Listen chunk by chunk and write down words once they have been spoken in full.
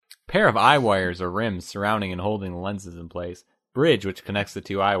Pair of eye wires or rims surrounding and holding the lenses in place. Bridge, which connects the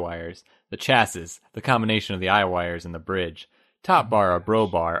two eye wires. The chassis, the combination of the eye wires and the bridge. Top bar, a bro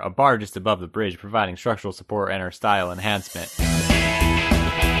bar, a bar just above the bridge, providing structural support and our style enhancement.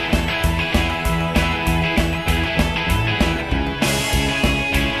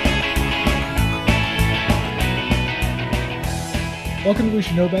 Welcome to We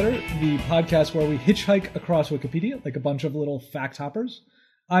Should Know Better, the podcast where we hitchhike across Wikipedia like a bunch of little fact hoppers.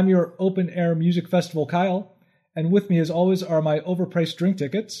 I'm your open-air music festival, Kyle, and with me as always are my overpriced drink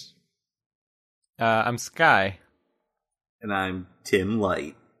tickets. I'm Sky. And I'm Tim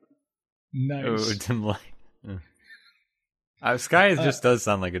Light. Nice. Oh, Tim Light. Sky just does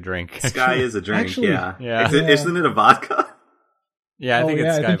sound like a drink. Sky is a drink, Actually, yeah. Isn't it a vodka? Yeah, I think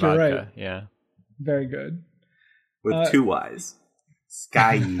it's Sky I think vodka. you're right. Yeah. Very good. With two Y's.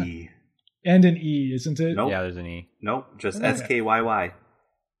 Sky. And an E, isn't it? Nope. Yeah, there's an E. Nope, just Okay. SKYY.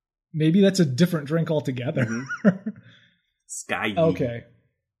 Maybe that's a different drink altogether. Mm-hmm. Sky. Okay.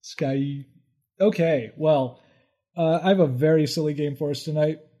 Sky. Okay, well, I have a very silly game for us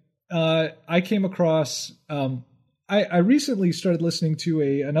tonight. I came across... I recently started listening to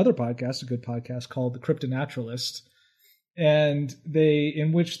another podcast, a good podcast called The Cryptonaturalist, and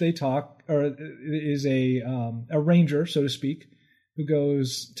in which they talk, or is a ranger, so to speak, who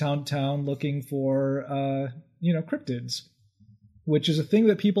goes town to town looking for cryptids, which is a thing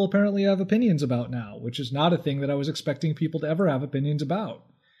that people apparently have opinions about now, which is not a thing that I was expecting people to ever have opinions about.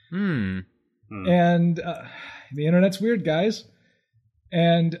 And the internet's weird, guys.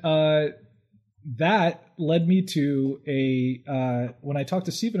 And that led me to when I talked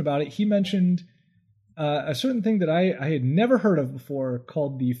to Stephen about it, he mentioned a certain thing that I had never heard of before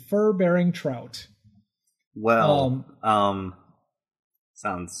called the fur-bearing trout. Well,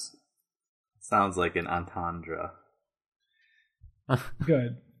 sounds like an entendre.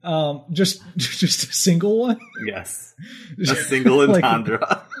 Good. Just a single one? Yes. A single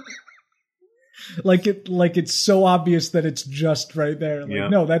entendre. like it's so obvious that it's just right there. Like, yeah.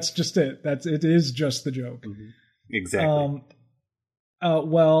 No, that's just it. It is just the joke. Mm-hmm. Exactly.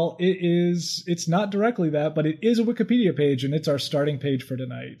 Well, it's not directly that, but it is a Wikipedia page, and it's our starting page for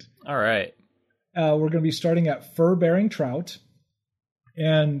tonight. All right. We're going to be starting at fur-bearing trout.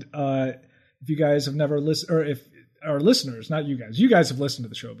 And if you guys have never listened, or if our listeners, not you guys have listened to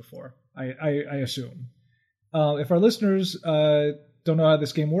the show before, I assume. If our listeners don't know how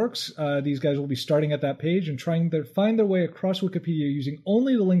this game works, these guys will be starting at that page and trying to find their way across Wikipedia using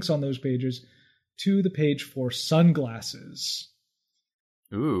only the links on those pages to the page for sunglasses.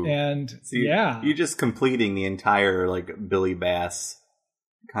 Ooh. And so yeah. You're just completing the entire Billy Bass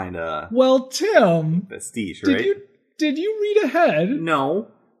kind of Well, Tim, prestige, right? Did you read ahead? No.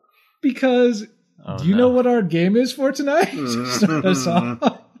 Because do you know what our game is for tonight? Start us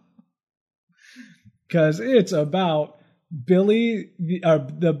off. Because it's about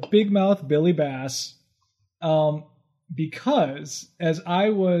the big mouth Billy Bass. Because as I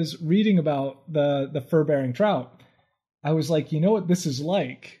was reading about the fur-bearing trout, I was like, you know what this is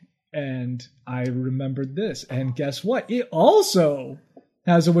like? And I remembered this. And guess what? It also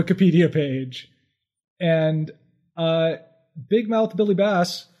has a Wikipedia page. And big mouth Billy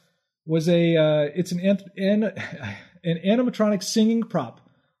Bass was it's an animatronic singing prop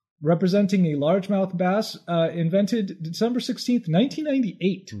representing a largemouth bass, invented December 16th,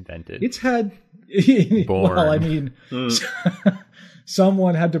 1998. Invented. It's had... Born. Well, I mean,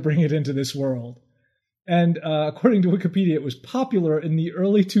 someone had to bring it into this world. And according to Wikipedia, it was popular in the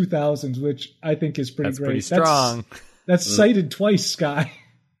early 2000s, which I think is pretty great. Pretty strong. That's cited twice, Sky.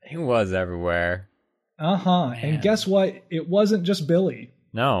 He was everywhere. Uh-huh. And guess what? It wasn't just Billy.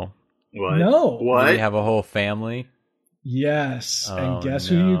 No. What? No. What? Did he have a whole family? Yes. Oh, and guess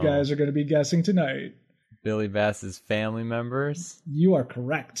who you guys are going to be guessing tonight? Billy Bass's family members? You are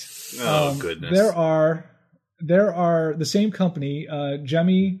correct. Oh, goodness. There are the same company,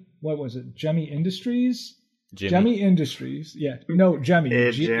 Gemmy, what was it? Gemmy Industries? Gemmy Industries. Yeah. No, Gemmy. Hey,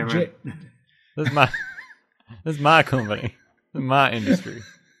 Gemmy. This is my company. This is my industry.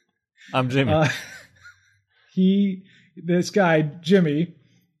 I'm Jimmy. This guy, Jimmy,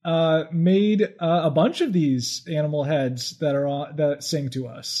 made a bunch of these animal heads that sing to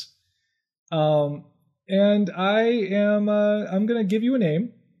us. And I'm going to give you a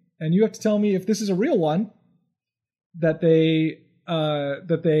name, and you have to tell me if this is a real one that they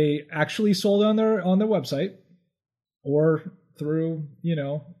actually sold on their website, or through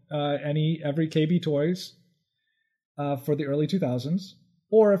every KB Toys for the early 2000s,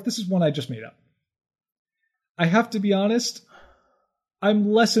 or if this is one I just made up. I have to be honest,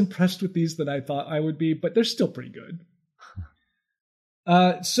 I'm less impressed with these than I thought I would be, but they're still pretty good.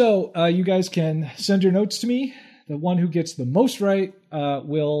 So you guys can send your notes to me. The one who gets the most right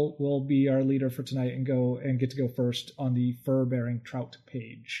will be our leader for tonight and get to go first on the fur-bearing trout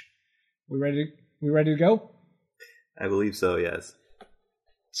page. We ready to go? I believe so, yes.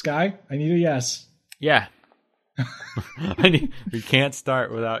 Sky, I need a yes. Yeah. We can't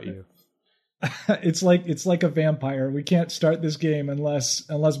start without you. It's like a vampire. We can't start this game unless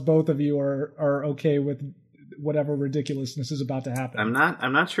both of you are okay with whatever ridiculousness is about to happen.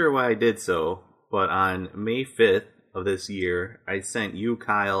 I'm not sure why I did so, but on May 5th of this year, I sent you,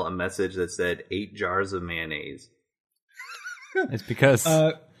 Kyle, a message that said 8 jars of mayonnaise. It's because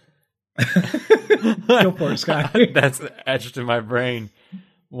Go for it, Sky. that's etched in my brain.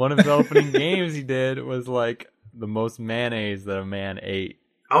 One of the opening games he did was like the most mayonnaise that a man ate.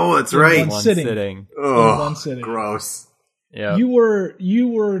 Oh, that's In right. one sitting. Oh, In one sitting. gross. Yeah. You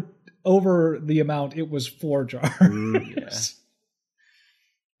were over the amount. It was 4 jars.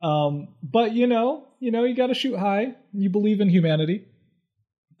 But you got to shoot high. You believe in humanity.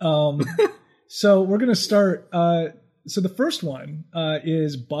 So we're gonna start. So the first one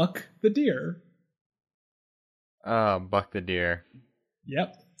is Buck the deer. Buck the deer.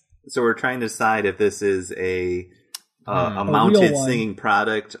 Yep. So we're trying to decide if this is a real mounted one. singing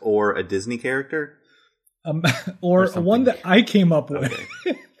product or a Disney character. Or something. one that I came up with.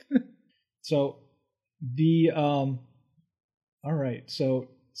 Okay. So the all right. So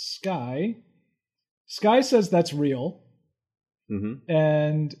Sky says that's real, Mm-hmm.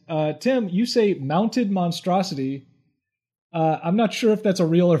 and Tim, you say mounted monstrosity. I'm not sure if that's a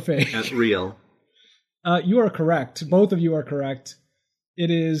real or fake. That's real. You are correct. Both of you are correct. It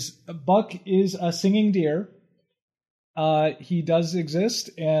is Buck is a singing deer. He does exist,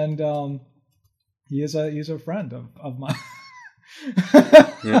 and he's a friend of mine.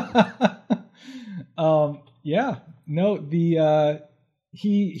 Yeah. No,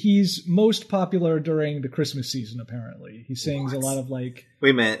 he's most popular during the Christmas season. Apparently, he sings a lot of like.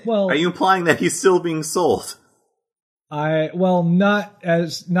 Wait a minute. Well- are you implying that he's still being sold? Not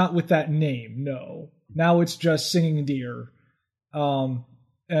with that name. No. Now it's just singing deer. And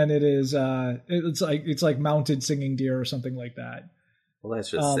it is it's like mounted singing deer or something like that. Well,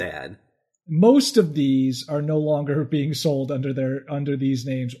 that's just sad. Most of these are no longer being sold under these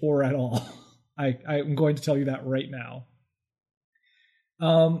names or at all. I'm going to tell you that right now.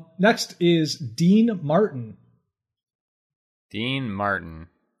 Next is Dean Martin. Dean Martin.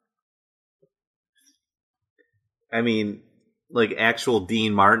 I mean, like actual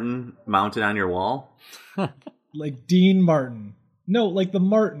Dean Martin mounted on your wall? Like Dean Martin. No, like the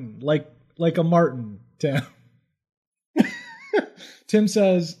Martin. Like a Martin, Tim. Tim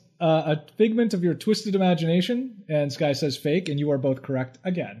says, a figment of your twisted imagination, and Sky says fake, and you are both correct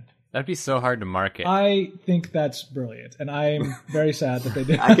again. That'd be so hard to market. I think that's brilliant, and I'm very sad that they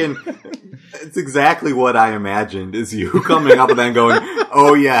did. It's exactly what I imagined, is you coming up and then going,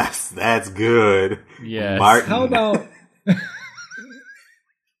 oh yes, that's good. Yes. Martin. How about...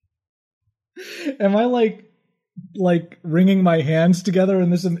 Am I like wringing my hands together in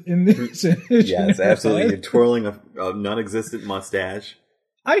this image? Yes, absolutely. You're twirling a non-existent mustache.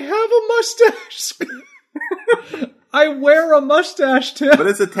 I have a mustache. I wear a mustache, Tim. But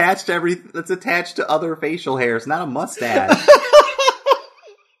it's attached to other facial hairs, not a mustache.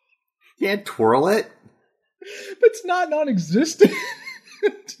 You can't twirl it. It's not non-existent.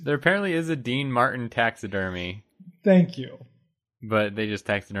 There apparently is a Dean Martin taxidermy, Thank you. but they just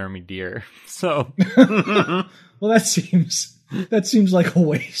taxidermy deer. So Well, that seems like a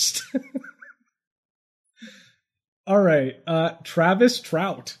waste. All right, Travis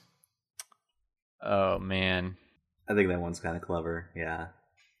Trout. oh man. I think that one's kind of clever, yeah.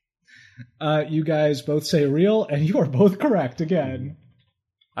 You guys both say real, and you are both correct again.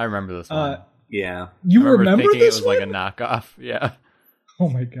 I remember this one. Yeah. You I remember thinking this it was one? like a knockoff. Yeah. Oh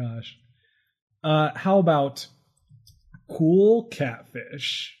my gosh. How about Cool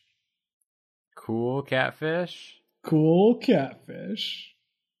Catfish? Cool catfish. Cool Catfish.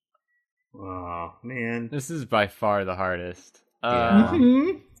 Oh, man. This is by far the hardest. Yeah.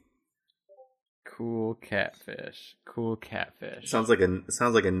 Mhm. Cool catfish. Cool catfish. Sounds like a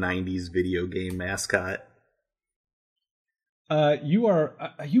 90s video game mascot.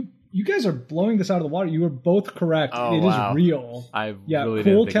 You guys are blowing this out of the water. You were both correct. Oh, It is wow. real. I Yeah, really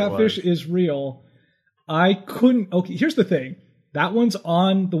Cool didn't think Catfish it was. is real. I couldn't. Okay, here's the thing. That one's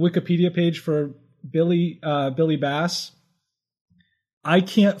on the Wikipedia page for Billy Bass. I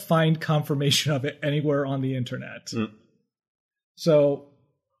can't find confirmation of it anywhere on the internet. Mm. So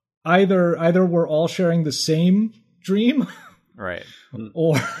either we're all sharing the same dream, Right.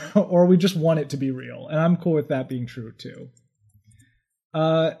 or we just want it to be real, and I'm cool with that being true too.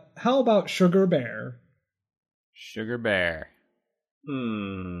 How about Sugar Bear? Sugar Bear.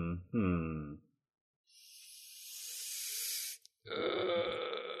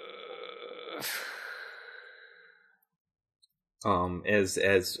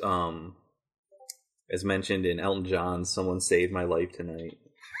 As mentioned in Elton John's "Someone Saved My Life Tonight."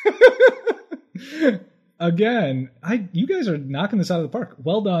 Again, you guys are knocking this out of the park.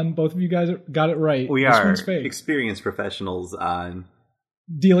 Well done, both of you guys got it right. We this are one's fake. experienced professionals on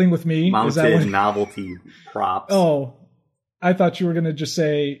Dealing with me. mounted novelty props. Oh, I thought you were going to just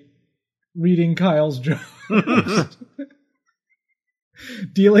say reading Kyle's jokes.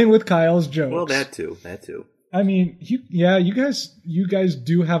 Dealing with Kyle's jokes. Well, that too. I mean, you guys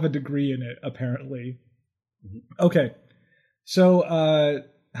do have a degree in it, apparently. Okay, so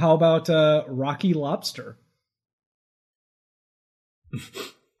how about Rocky Lobster?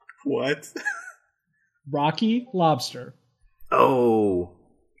 What? Rocky Lobster. Oh,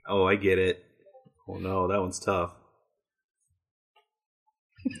 I get it. Oh no, that one's tough.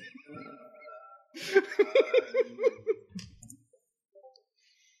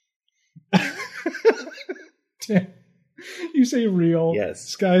 You say real. Yes.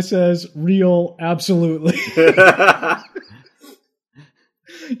 Sky says real, absolutely.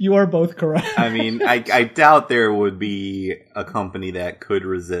 You are both correct. I mean, I doubt there would be a company that could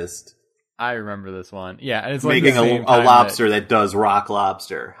resist I remember this one. Yeah, and it's like making a lobster that does rock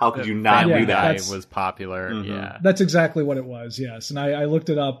lobster. How could you not do that? It was popular. Mm-hmm. Yeah, that's exactly what it was. Yes, and I looked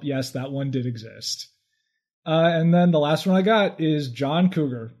it up. Yes, that one did exist. And then the last one I got is John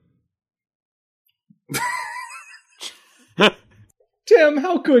Cougar. Tim,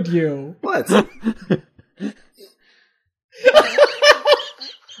 how could you? What?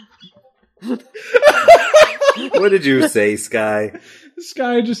 What did you say, Sky?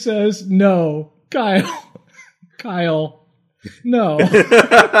 Sky just says, no. Kyle. Kyle. No.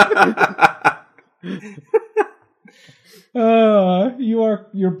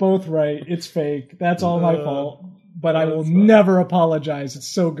 You're both right. It's fake. That's all my fault. But I will never apologize. It's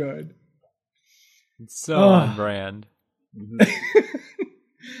so good. It's so on brand.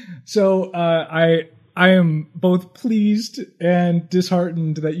 So I am both pleased and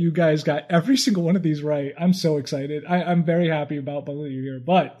disheartened that you guys got every single one of these right. I'm so excited. I'm very happy about both of you here.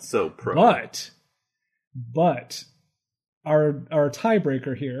 But so pro. But our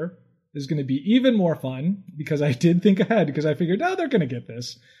tiebreaker here is going to be even more fun because I did think ahead because I figured, they're going to get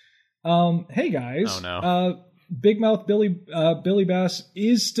this. Hey guys. Oh no. Big Mouth Billy Bass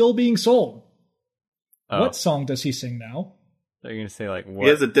is still being sold. Oh. What song does he sing now? They're going to say like what? He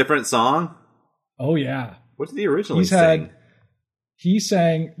has a different song? Oh yeah. What did he originally sing? He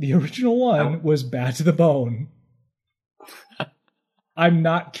sang the original one was Bad to the Bone. I'm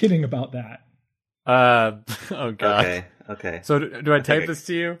not kidding about that. Oh god. Okay. So do I type this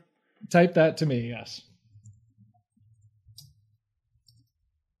to you? Type that to me, yes.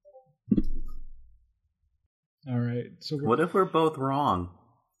 All right. So what if we're both wrong?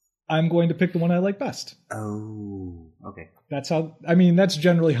 I'm going to pick the one I like best. Oh, okay. That's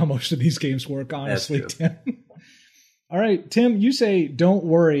generally how most of these games work, honestly, Tim. All right, Tim, you say Don't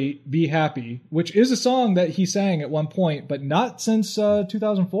Worry, Be Happy, which is a song that he sang at one point, but not since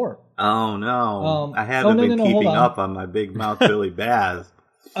 2004. Oh, no. I haven't been keeping up on my Big Mouth Billy Bass.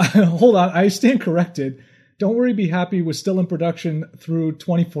 Hold on. I stand corrected. Don't Worry, Be Happy was still in production through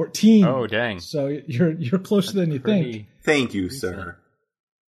 2014. Oh, dang. So you're closer than you think. Thank you, sir.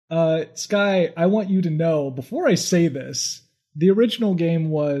 Sky, I want you to know, before I say this, the original game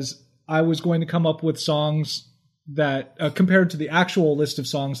was I was going to come up with songs that, compared to the actual list of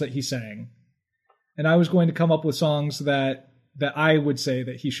songs that he sang, and I was going to come up with songs that I would say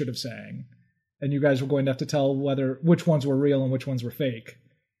that he should have sang, and you guys were going to have to tell which ones were real and which ones were fake.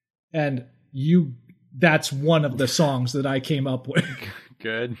 And that's one of the songs that I came up with.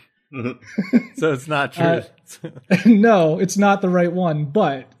 Good. So it's not true. No, it's not the right one,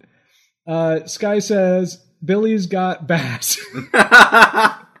 but Sky says Billy's got bass.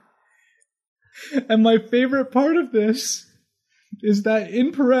 And my favorite part of this is that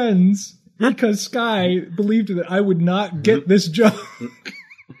in parens, because Sky believed that I would not get this joke,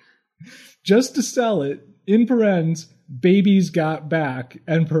 just to sell it, in parens, baby's got back,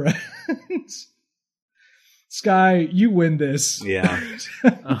 and parens. Sky, you win this. Yeah.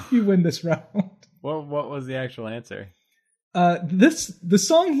 You win this round. What was the actual answer? The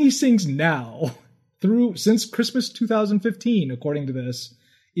song he sings now, since Christmas 2015, according to this,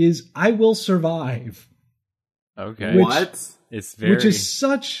 is "I Will Survive." Okay. What? Which is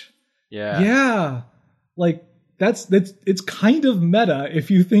such... Yeah. Like, it's kind of meta if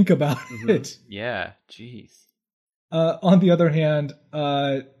you think about it. Yeah. Jeez. On the other hand,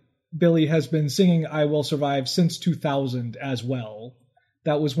 Billy has been singing "I Will Survive" since 2000 as well.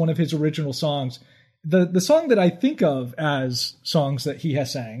 That was one of his original songs. The song that I think of as songs that he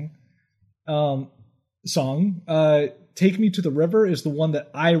has sang, "Take Me to the River" is the one that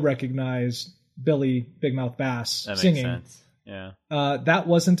I recognize Billy Big Mouth Bass That makes singing. sense. Yeah. That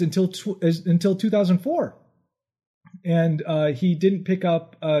wasn't until 2004. And he didn't pick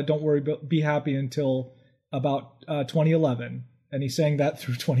up "Don't Worry, Be Happy" until about 2011. And he sang that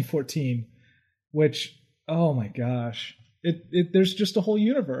through 2014, which, oh my gosh. There's just a whole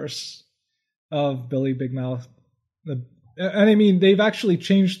universe of Billy Big Mouth. And I mean, they've actually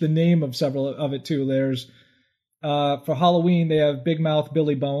changed the name of several of it too. There's, for Halloween, they have Big Mouth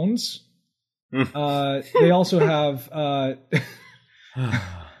Billy Bones. They also have,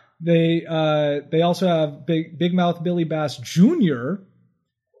 they also have Big Mouth Billy Bass Jr.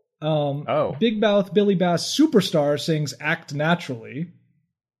 Big Mouth Billy Bass Superstar sings "Act Naturally."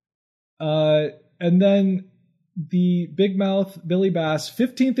 And then the Big Mouth Billy Bass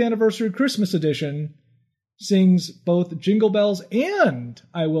 15th Anniversary Christmas Edition sings both "Jingle Bells" and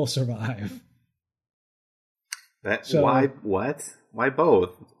 "I Will Survive." Why? What? Why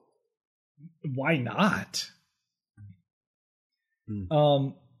both? Why not?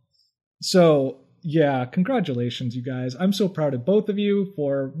 So yeah, congratulations, you guys. I'm so proud of both of you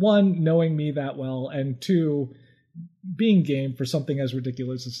for, one, knowing me that well, and two, being game for something as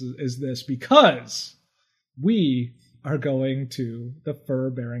ridiculous as this, because we are going to the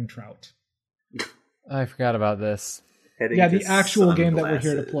fur-bearing trout. I forgot about this. The actual game that we're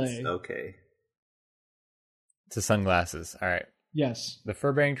here to play. Okay. To sunglasses. All right. Yes. The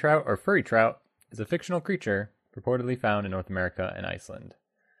fur-bearing trout, or furry trout, is a fictional creature purportedly found in North America and Iceland.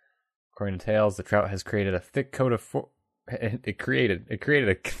 According to tales, the trout has created a thick coat of it created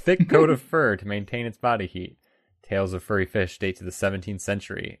a thick coat of fur to maintain its body heat. Tales of furry fish date to the 17th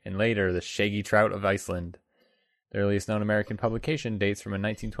century, and later the shaggy trout of Iceland. The earliest known American publication dates from a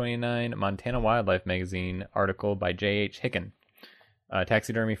 1929 Montana Wildlife Magazine article by J.H. Hicken.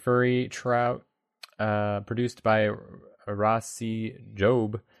 Taxidermy furry trout, produced by Rossi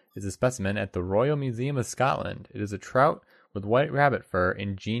Job, is a specimen at the Royal Museum of Scotland. It is a trout with white rabbit fur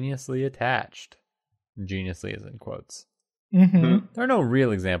ingeniously attached. Ingeniously is in quotes. Mm-hmm. There are no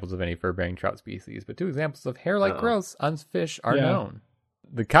real examples of any fur-bearing trout species, but two examples of hair-like growths on fish are known.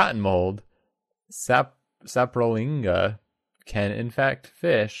 The cotton mold, Saprolinga, can infect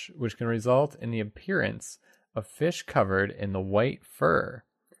fish, which can result in the appearance of fish covered in the white fur.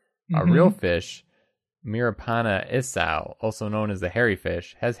 A real fish, Mirapana isau, also known as the hairy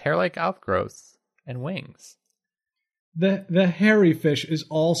fish, has hair-like outgrowths and wings. The hairy fish is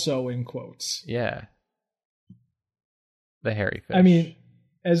also in quotes. Yeah. The hairy fish. I mean,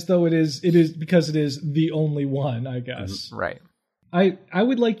 as though it is because it is the only one, I guess. Right. I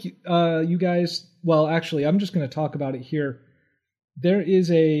would like you guys, well, actually, I'm just going to talk about it here. There is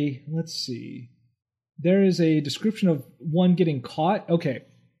a description of one getting caught. Okay.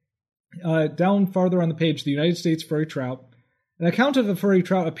 Down farther on the page, the United States furry trout. An account of a furry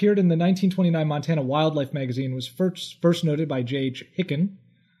trout appeared in the 1929 Montana Wildlife Magazine, was first noted by J.H. Hicken.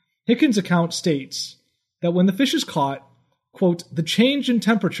 Hicken's account states that when the fish is caught, quote, the change in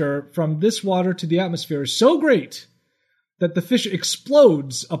temperature from this water to the atmosphere is so great that the fish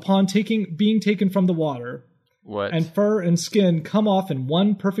explodes upon being taken from the water. What? And fur and skin come off in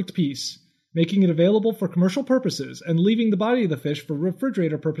one perfect piece, making it available for commercial purposes and leaving the body of the fish for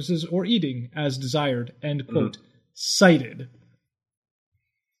refrigerator purposes or eating as desired, end quote. Cited.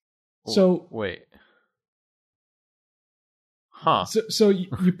 So wait. Huh. So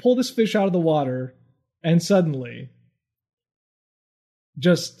you pull this fish out of the water, and suddenly,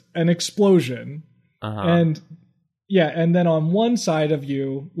 just an explosion, and then on one side of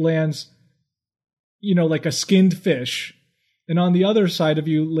you lands, like a skinned fish, and on the other side of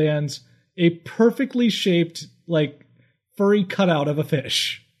you lands a perfectly shaped, like, furry cutout of a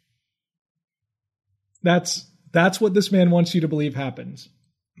fish. That's what this man wants you to believe happens.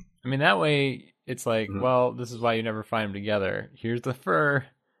 I mean, that way it's like, well, this is why you never find them together. Here's the fur,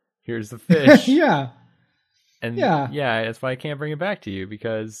 here's the fish. Yeah. And yeah, that's why I can't bring it back to you,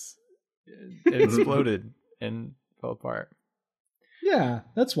 because it exploded and fell apart. Yeah,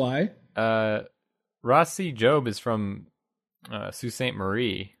 that's why. Rossi Job is from Sault Ste.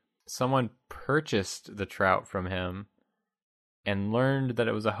 Marie. Someone purchased the trout from him and learned that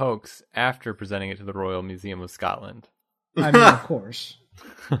it was a hoax after presenting it to the Royal Museum of Scotland. I mean, of course.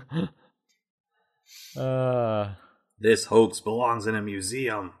 This hoax belongs in a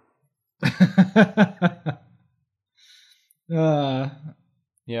museum.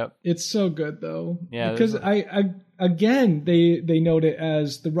 Yep. It's so good though. Yeah, because I again they note it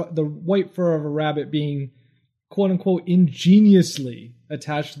as the white fur of a rabbit being quote unquote ingeniously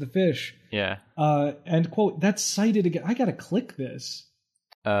attached to the fish. Yeah. End quote. That's cited again. I gotta click this.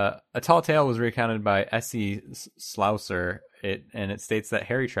 A tall tale was recounted by S.E. Slouser, and it states that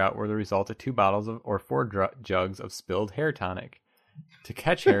hairy trout were the result of 2 bottles or 4 jugs of spilled hair tonic. To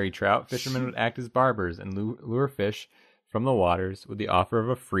catch hairy trout, fishermen would act as barbers and lure fish from the waters with the offer of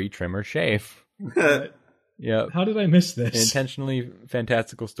a free trim or shave. Yep. How did I miss this? An intentionally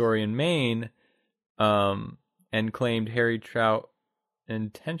fantastical story in Maine, and claimed hairy trout.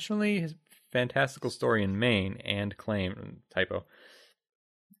 Intentionally fantastical story in Maine and claimed typo.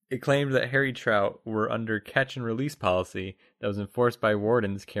 It claimed that hairy trout were under catch and release policy that was enforced by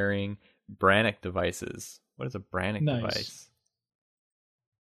wardens carrying Brannock devices. What is a Brannock device?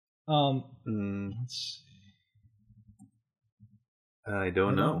 Let's see. I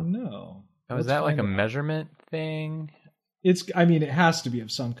don't know. No. Oh, is that like a measurement thing? I mean, it has to be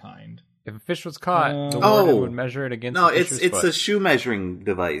of some kind. If a fish was caught, the warden would measure it against the fisher's it's foot. a shoe measuring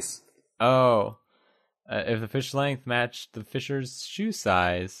device. Oh. If the fish length matched the fisher's shoe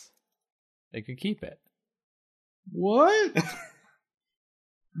size, they could keep it. What?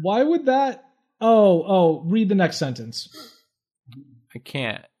 Why would that? Oh, read the next sentence. I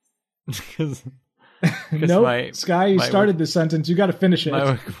can't. Because nope. Sky, you started the sentence. You got to finish it.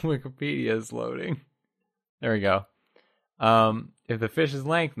 My Wikipedia is loading. There we go. If the fish's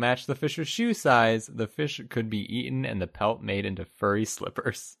length matched the fisher's shoe size, the fish could be eaten and the pelt made into furry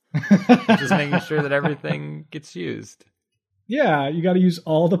slippers. Just making sure that everything gets used. Yeah, you got to use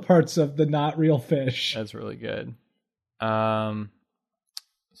all the parts of the not real fish. That's really good. So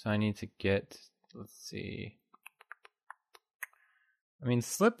I need to get, let's see. I mean,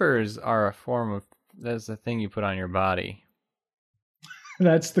 slippers are a form of, that's the thing you put on your body.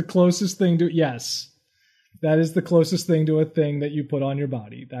 That's the closest thing to, yes. That is the closest thing to a thing that you put on your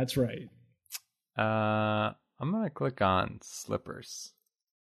body. That's right. I'm going to click on slippers.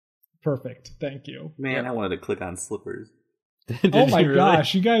 Perfect. Thank you. Man, yep. I wanted to click on slippers. Oh my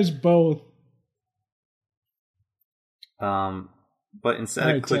gosh, you guys both. But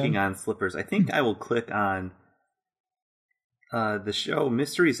instead of clicking on slippers, I think I will click on the show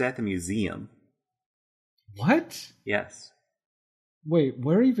Mysteries at the Museum. What? Yes. Wait,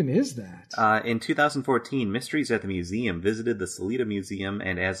 where even is that? In 2014, Mysteries at the Museum visited the Salida Museum,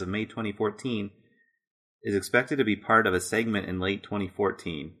 and as of May 2014, is expected to be part of a segment in late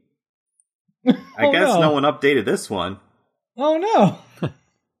 2014. I guess no one updated this one. Oh no!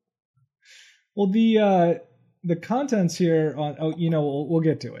 Well, the contents here on we'll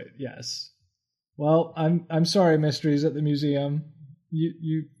get to it. Yes. Well, I'm sorry, Mysteries at the Museum.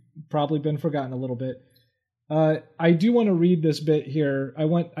 You've probably been forgotten a little bit. I do want to read this bit here. I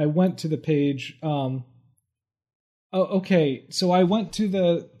went to the page. Okay. So I went to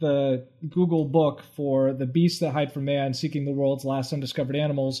the Google book for The Beasts That Hide from Man, Seeking the World's Last Undiscovered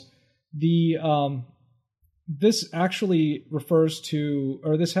Animals. This actually refers to,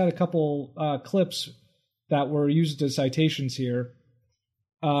 or this had a couple clips that were used as citations here,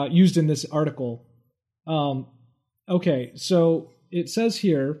 used in this article. Okay. So it says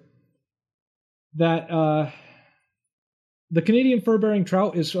here that the Canadian fur-bearing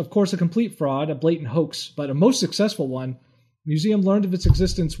trout is, of course, a complete fraud, a blatant hoax, but a most successful one. The museum learned of its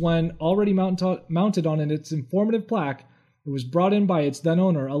existence when, already mounted on its informative plaque, it was brought in by its then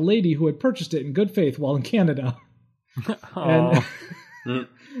owner, a lady who had purchased it in good faith while in Canada,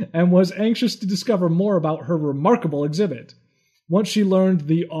 and was anxious to discover more about her remarkable exhibit. Once she learned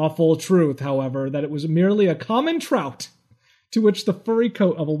the awful truth, however, that it was merely a common trout, to which the furry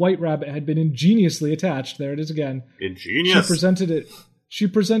coat of a white rabbit had been ingeniously attached. There it is again. Ingenious. She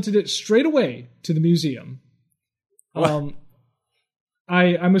presented it straight away to the museum. I'm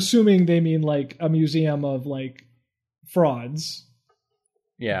assuming they mean like a museum of like frauds.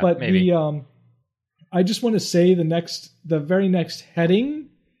 Yeah, but maybe. I just want to say the very next heading.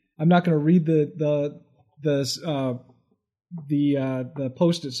 I'm not going to read the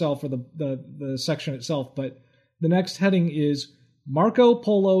post itself or the section itself, but the next heading is Marco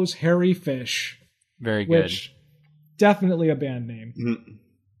Polo's Hairy Fish. Very good. Which, definitely a band name.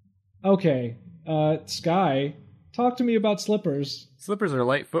 Mm-hmm. Okay. Sky, talk to me about slippers. Slippers are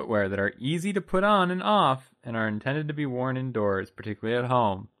light footwear that are easy to put on and off and are intended to be worn indoors, particularly at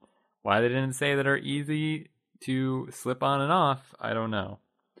home. Why they didn't say that are easy to slip on and off, I don't know.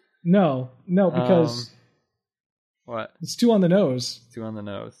 No, because... what? It's too on the nose. Too on the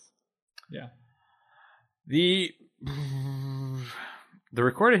nose. Yeah. The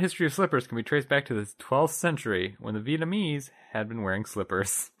recorded history of slippers can be traced back to the 12th century when the Vietnamese had been wearing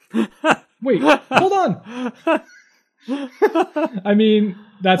slippers. Wait, hold on. I mean,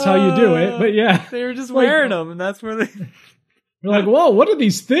 that's how you do it, but yeah. They were just wearing them, and that's where they... We're like, whoa, what are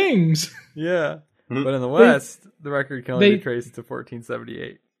these things? Yeah. But in the West, the record can only be traced to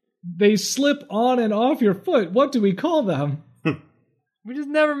 1478. They slip on and off your foot. What do we call them? We just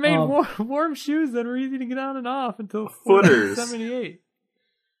never made warm shoes that were easy to get on and off until footers. 1478.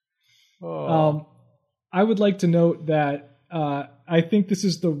 I would like to note that I think this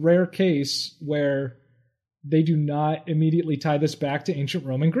is the rare case where they do not immediately tie this back to ancient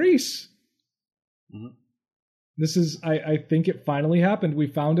Rome and Greece. Mm-hmm. This is, I think it finally happened. We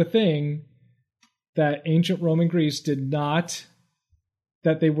found a thing that ancient Rome and Greece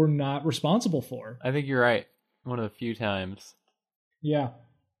that they were not responsible for. I think you're right. One of the few times. Yeah.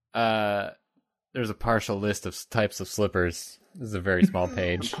 There's a partial list of types of slippers. This is a very small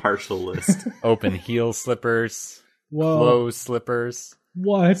page. Partial list. Open heel slippers. Whoa. Closed slippers.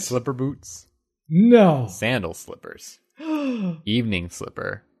 What? Slipper boots. No. Sandal slippers. Evening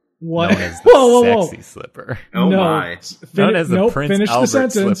slipper. What? Known as the sexy slipper. Oh no. my. Known as the Prince finish Albert the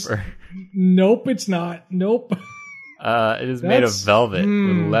sentence. slipper. Nope, it's not. Nope. It is made of velvet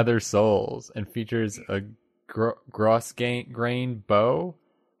with leather soles and features a gross grain bow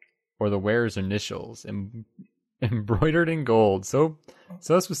or the wearer's initials embroidered in gold. So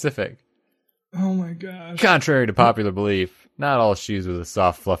specific. Oh my gosh. Contrary to popular belief, not all shoes with a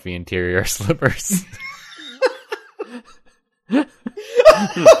soft, fluffy interior are slippers.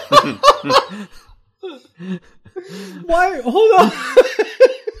 Why? Hold on.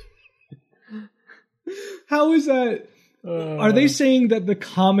 How is that? Are they saying that the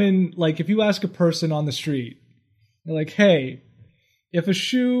common, like, if you ask a person on the street, they're like, "Hey, if a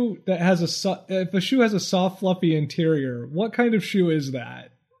shoe has a soft, fluffy interior, what kind of shoe is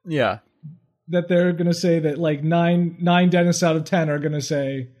that?" Yeah. That they're gonna say that like nine dentists out of 10 are gonna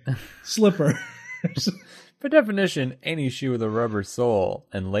say slipper. By definition, any shoe with a rubber sole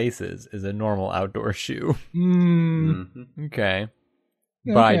and laces is a normal outdoor shoe. Mm-hmm. Okay.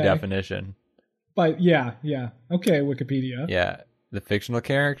 By definition. Yeah. Okay, Wikipedia. Yeah. The fictional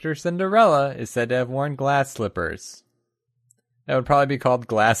character Cinderella is said to have worn glass slippers. That would probably be called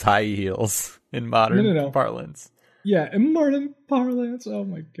glass high heels in modern parlance. Yeah, in modern parlance. Oh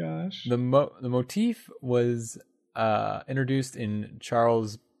my gosh. The motif was introduced in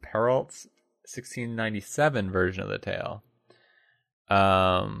Charles Perrault's 1697 version of the tale.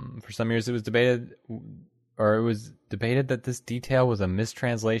 For some years it was debated that this detail was a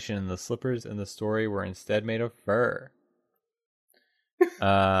mistranslation and the slippers in the story were instead made of fur.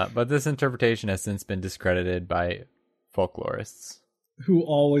 But this interpretation has since been discredited by folklorists. Who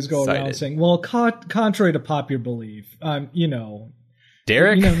always go around saying, well, contrary to popular belief,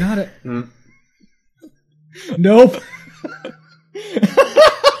 Derek? Not a... Nope.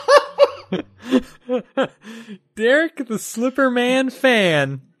 Derek, the Slipper Man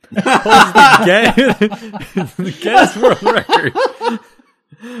fan, holds the Guinness World Record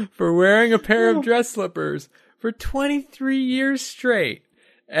for wearing a pair of dress slippers for 23 years straight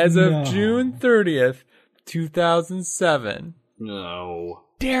as of June 30th, 2007. No.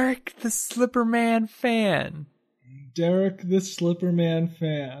 Derek, the Slipper Man fan. Derek, the Slipper Man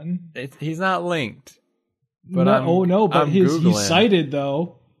fan. He's not linked. But he's cited,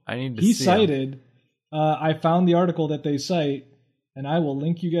 though. I need to see. He's cited. I found the article that they cite, and I will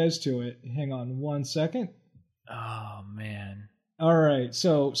link you guys to it. Hang on 1 second. Oh, man. All right.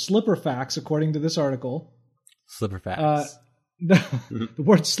 So, slipper facts, according to this article. Slipper facts. The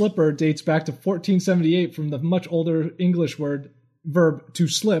word slipper dates back to 1478 from the much older English verb to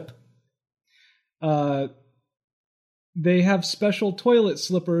slip. They have special toilet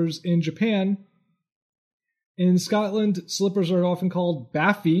slippers in Japan. In Scotland, slippers are often called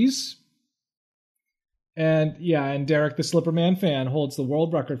baffies. And Derek, the Slipper Man fan, holds the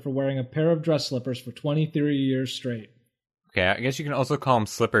world record for wearing a pair of dress slippers for 23 years straight. Okay, I guess you can also call him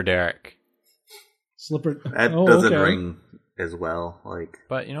Slipper Derek. Slipper. That doesn't ring as well.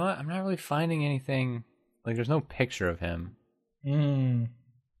 But you know what? I'm not really finding anything. There's no picture of him.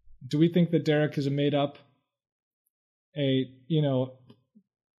 Do we think that Derek has made up a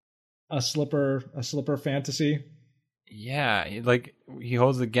slipper fantasy? Yeah, he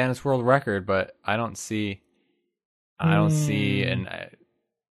holds the Guinness World Record, but I don't see. And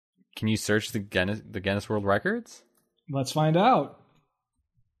can you search the Guinness World Records? Let's find out.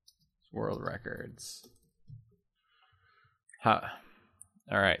 World Records. All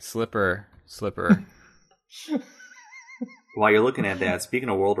right, slipper. While you're looking at that, speaking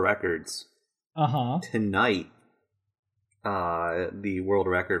of world records, tonight the world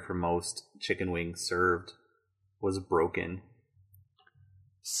record for most chicken wings served was broken.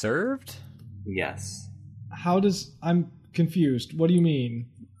 Served? Yes. I'm confused. What do you mean?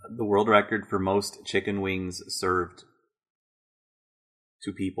 The world record for most chicken wings served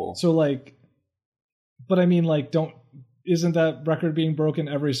to people. So but I mean isn't that record being broken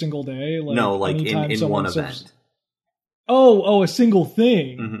every single day? No, in one event. Oh, a single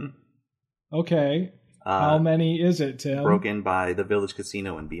thing. Mm-hmm. Okay. How many is it, Tim? Broken by the Village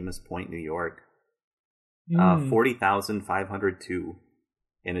Casino in Bemis Point, New York. 40,502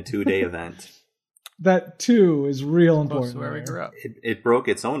 in a 2-day event. That 2 is real important. Where we grew up. It broke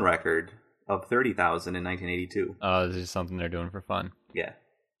its own record of 30,000 in 1982. Oh, this is something they're doing for fun. Yeah.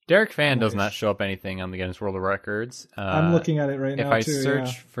 Derek Fan does not show up anything on the Guinness World Records. I'm looking at it right now. If I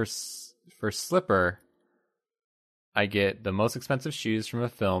search for slipper, I get the most expensive shoes from a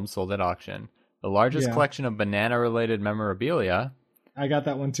film sold at auction, the largest collection of banana-related memorabilia. I got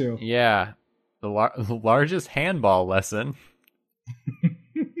that one too. Yeah, the largest handball lesson.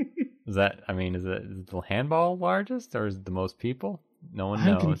 Is it the handball largest, or is it the most people? No one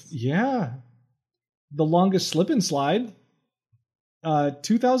knows. Yeah, the longest slip and slide.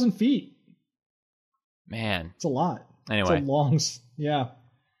 2,000 feet. Man, it's a lot. Anyway, it's a long. Yeah.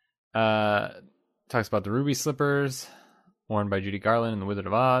 Talks about the ruby slippers worn by Judy Garland in The Wizard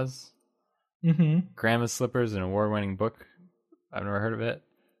of Oz. Mm-hmm. Grandma's slippers, an award-winning book. I've never heard of it.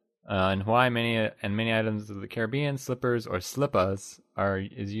 In Hawaii, many items of the Caribbean, slippers or slippas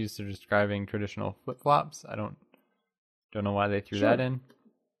is used to describing traditional flip-flops. I don't know why they threw that in.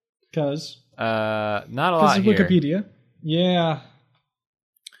 Because not a lot of here. Wikipedia. Yeah.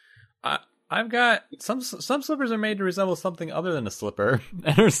 I've got some slippers are made to resemble something other than a slipper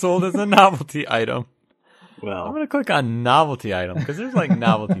and are sold as a novelty item. Well, I'm going to click on novelty item because there's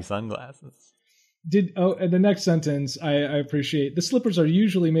novelty sunglasses. And the next sentence I appreciate. The slippers are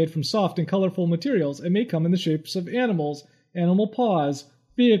usually made from soft and colorful materials and may come in the shapes of animals, animal paws,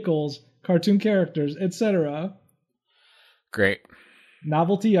 vehicles, cartoon characters, etc. Great.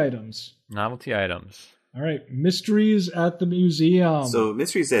 Novelty items. Novelty items. All right, Mysteries at the Museum. So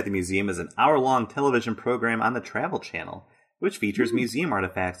Mysteries at the Museum is an hour-long television program on the Travel Channel, which features museum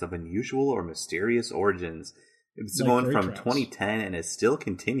artifacts of unusual or mysterious origins. It's going from 2010 and is still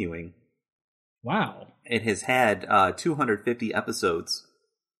continuing. Wow. It has had 250 episodes.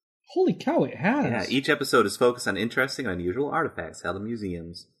 Holy cow, it has. Yeah, each episode is focused on interesting and unusual artifacts held in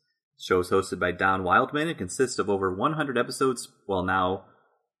museums. The show is hosted by Don Wildman and consists of over 100 episodes. Well, now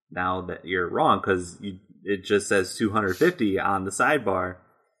that you're wrong, because it just says 250 on the sidebar.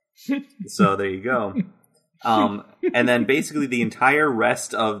 So there you go. And then basically the entire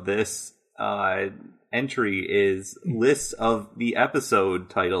rest of this entry is lists of the episode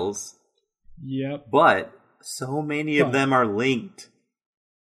titles. Yep. But so many of them are linked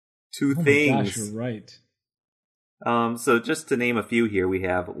to things. My gosh, you're right. So just to name a few here, we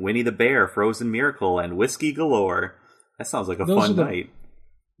have Winnie the Bear, Frozen Miracle, and Whiskey Galore. That sounds like a fun night.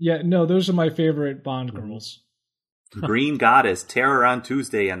 Yeah, no, those are my favorite Bond girls. Green Goddess, Terror on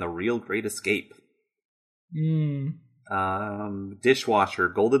Tuesday, and The Real Great Escape. Dishwasher,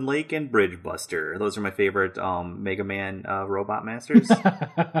 Golden Lake, and Bridge Buster. Those are my favorite Mega Man Robot Masters.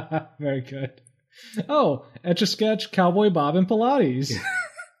 Very good. Oh, Etch-a-Sketch, Cowboy Bob, and Pilates.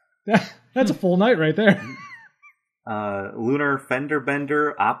 That's a full night right there. Lunar Fender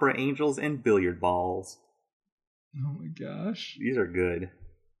Bender, Opera Angels, and Billiard Balls. Oh my gosh. These are good.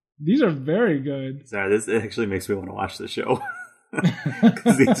 These are very good. Sorry, this actually makes me want to watch the show.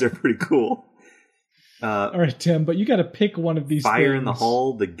 Because these are pretty cool. All right, Tim, but you got to pick one of these Fire things. in the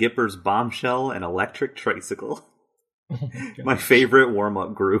Hole, the Gipper's Bombshell, and Electric Tricycle. Oh my favorite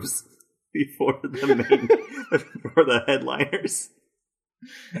warm-up groups before the headliners.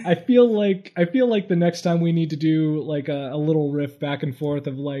 I feel like the next time we need to do like a little riff back and forth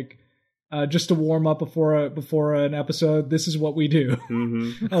of just to warm up before an episode. This is what we do.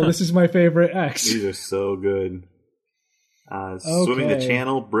 Mm-hmm. Oh, this is my favorite X. These are so good. Swimming the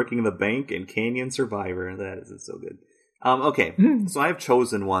Channel, Bricking the Bank, and Canyon Survivor. That is so good. Okay, so I've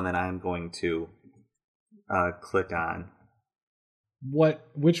chosen one that I'm going to click on.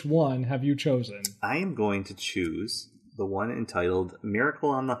 Which one have you chosen? I am going to choose the one entitled Miracle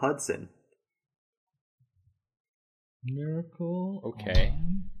on the Hudson. Miracle? Okay.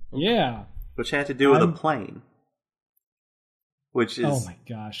 Yeah. Which had to do with a plane. Which is... Oh my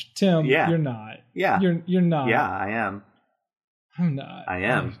gosh. Tim, you're not. Yeah. You're not. Yeah, I am. I'm not. I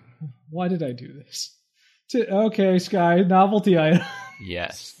am. Why did I do this? Okay, Sky, novelty item.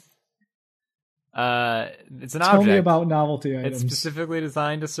 Yes. It's an object. Tell me about novelty items. It's specifically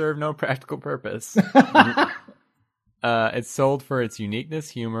designed to serve no practical purpose. It's sold for its uniqueness,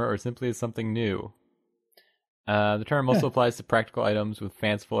 humor, or simply as something new. The term also applies to practical items with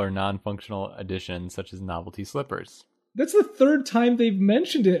fanciful or non-functional additions, such as novelty slippers. That's the third time they've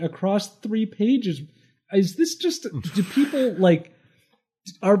mentioned it across 3 pages. Is this just... Do people, like...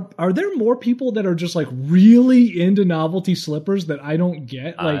 Are there more people that are just, like, really into novelty slippers that I don't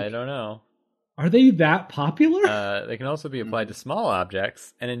get? Like, I don't know. Are they that popular? They can also be applied to small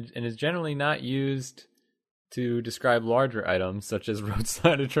objects and is generally not used to describe larger items, such as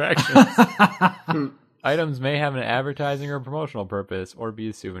roadside attractions. Items may have an advertising or promotional purpose or be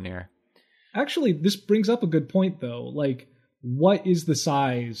a souvenir. Actually, this brings up a good point, though. Like, what is the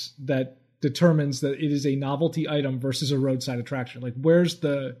size that determines that it is a novelty item versus a roadside attraction? Like, where's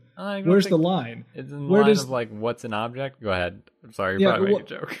the line? It's in the line of, like, what's an object? Go ahead. I'm sorry, you're probably making a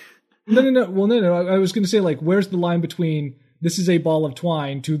joke. No. Well, no. I was going to say, like, where's the line between this is a ball of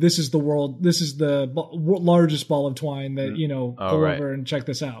twine to this is the largest ball of twine that, go over and check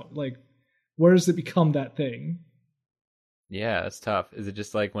this out. Like, where does it become that thing? Yeah, that's tough. Is it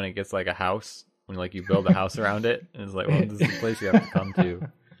just like when it gets like a house, when like you build a house around it, and it's like, well, this is the place you have to come to.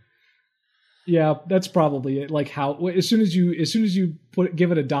 Yeah, that's probably it. Like how as soon as you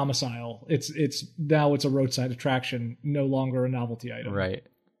give it a domicile, it's now it's a roadside attraction, no longer a novelty item. Right.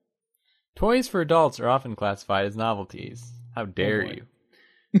 Toys for adults are often classified as novelties. How dare you?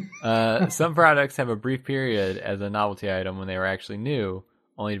 Some products have a brief period as a novelty item when they were actually new,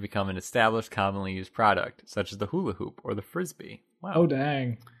 only to become an established, commonly used product, such as the hula hoop or the frisbee. Wow. Oh,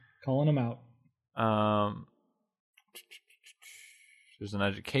 dang. Calling them out. There's an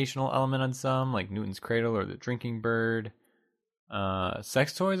educational element on some, like Newton's Cradle or the Drinking Bird.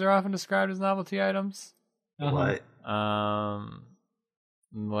 Sex toys are often described as novelty items. What?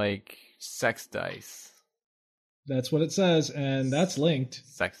 Like sex dice. That's what it says, and that's linked.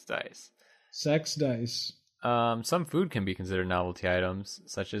 Sex dice. Sex dice. Some food can be considered novelty items,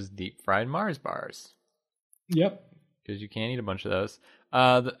 such as deep-fried Mars bars. Yep. Because you can't eat a bunch of those.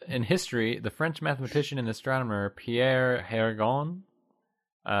 In history, the French mathematician and astronomer Pierre Hergon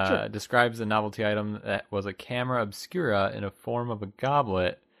describes a novelty item that was a camera obscura in a form of a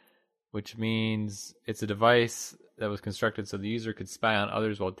goblet, which means it's a device that was constructed so the user could spy on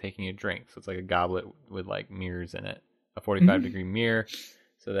others while taking a drink. So it's like a goblet with like mirrors in it, a 45-degree mirror,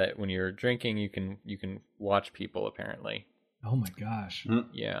 so that when you're drinking, you can watch people. Apparently. Oh my gosh.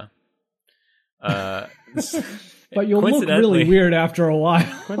 Yeah. But you'll look really weird after a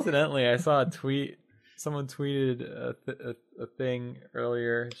while. Coincidentally, I saw a tweet. Someone tweeted a thing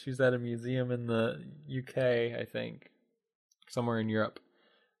earlier. She was at a museum in the UK, I think, somewhere in Europe,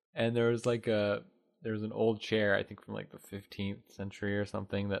 and there was an old chair, I think from like the 15th century or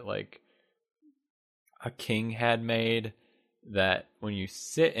something, that like a king had made, that when you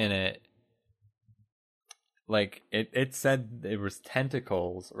sit in it, like it said it was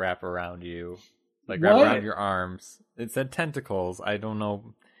tentacles wrap around you, like wrap around your arms. It said tentacles. I don't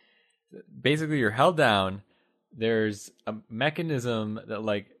know. Basically, you're held down. There's a mechanism that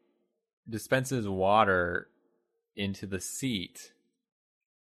like dispenses water into the seat,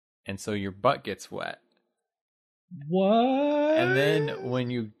 and so your butt gets wet. What? And then when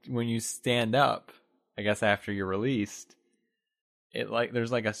you stand up, I guess after you're released, it like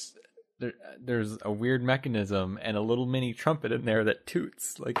there's a weird mechanism and a little mini trumpet in there that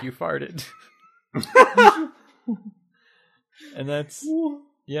toots like you farted. And that's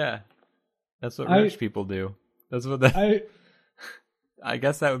what rich people do. That's what I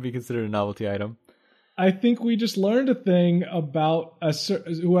guess that would be considered a novelty item. I think we just learned a thing about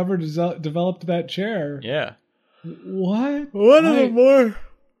whoever developed that chair. Yeah. What? One of them more.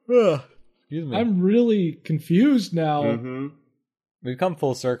 Excuse me. I'm really confused now. Mm-hmm. We've come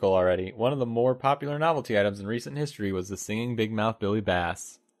full circle already. One of the more popular novelty items in recent history was the singing Big Mouth Billy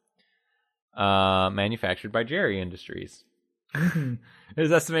Bass, manufactured by Jerry Industries. Mm-hmm. It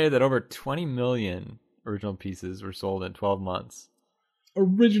is estimated that over 20 million original pieces were sold in 12 months.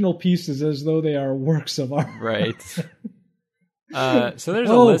 Original pieces, as though they are works of art. Right. So there's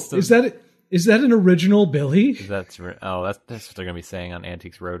a list of... Is that an original Billy? That's what they're going to be saying on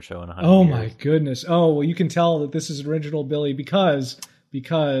Antiques Roadshow in 100 years. Oh my goodness. Oh, well, you can tell that this is an original Billy because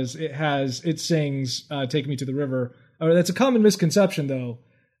it sings Take Me to the River. That's a common misconception, though.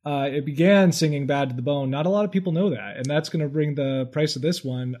 It began singing Bad to the Bone. Not a lot of people know that, and that's going to bring the price of this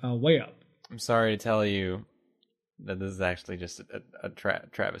one way up. I'm sorry to tell you that this is actually just a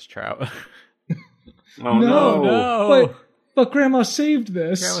Travis Trout. Oh no! But Grandma saved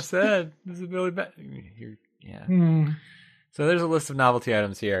this. Grandma said this is Billy Bat. Yeah. So there's a list of novelty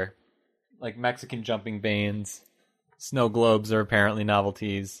items here, like Mexican jumping vanes, snow globes are apparently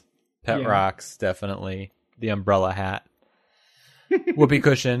novelties. Pet rocks, definitely. the umbrella hat. Whoopee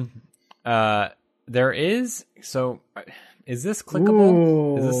cushion. There is, so is this clickable?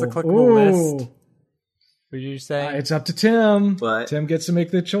 Ooh, is this a clickable list? What did you say? It's up to Tim. But Tim gets to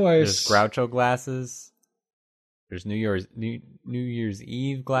make the choice. There's Groucho glasses. There's New Year's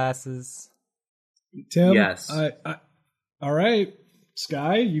Eve glasses. Tim, yes. All right,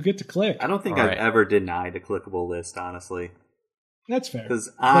 Sky, you get to click. I don't think All I've right. ever denied a clickable list, honestly. That's fair. Because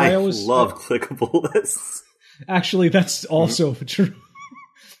But I always love clickable lists. Actually, that's also true.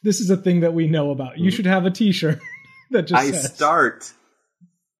 This is a thing that we know about. You should have a T-shirt that just I says. start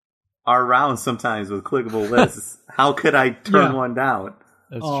our rounds sometimes with clickable lists. How could I turn Yeah. one down?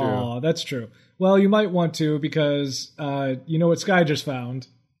 That's Oh, true. that's true. Well, you might want to because you know what Sky just found.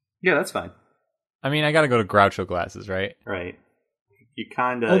 Yeah, that's fine. I mean, I got to go to Groucho glasses, right? Right. You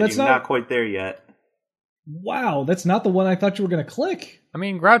kind Oh, of, that's you're not- not quite there yet. Wow, that's not the one I thought you were going to click. I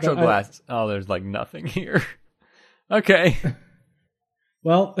mean, Groucho But I- glasses. Oh, there's like nothing here. Okay.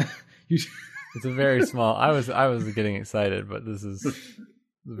 Well, you, It's a very small. I was getting excited, but this is.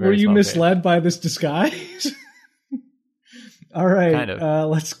 Very were you small misled by this disguise? All right, Kind of.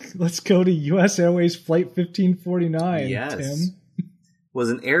 let's go to U.S. Airways Flight 1549. Yes. Tim. Was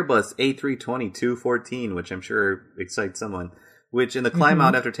an Airbus A320-214, which I'm sure excites someone, which in the climb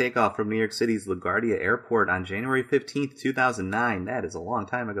out after takeoff from New York City's LaGuardia Airport on January 15th, 2009, that is a long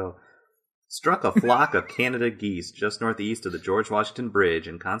time ago, struck a flock of Canada geese just northeast of the George Washington Bridge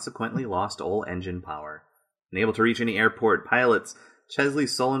and consequently lost all engine power. Unable to reach any airport, pilots Chesley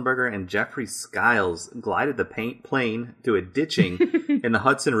Sullenberger and Jeffrey Skiles glided the plane to a ditching in the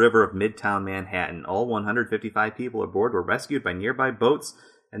Hudson River of Midtown Manhattan. All 155 people aboard were rescued by nearby boats,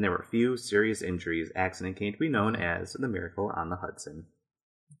 and there were few serious injuries. Accident came to be known as the Miracle on the Hudson.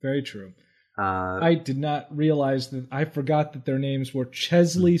 Very true. Uh, I did not realize that. I forgot that their names were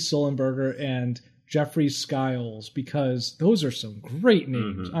Chesley Sullenberger and Jeffrey Skiles because those are some great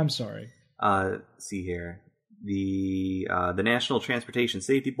names. I'm sorry. see here. The National Transportation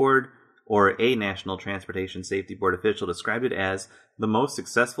Safety Board, or a National Transportation Safety Board official, described it as the most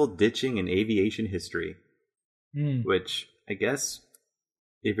successful ditching in aviation history. Which, I guess,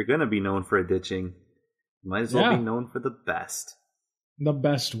 if you're going to be known for a ditching, you might as well Yeah. be known for the best. The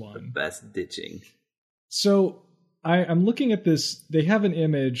best The one. best ditching. So I'm looking at this. They have an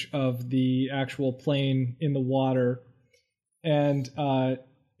image of the actual plane in the water, and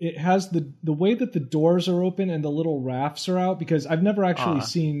it has the way that the doors are open and the little rafts are out, because I've never actually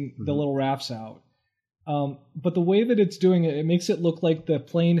seen the little rafts out. But the way that it's doing it, it makes it look like the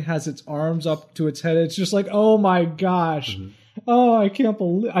plane has its arms up to its head. It's just like, oh my gosh. Oh, I can't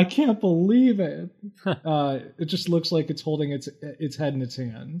believe it. It just looks like it's holding its head in its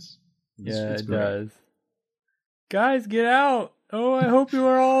hands. Yeah, It's it great. does. Guys, get out! Oh, I hope you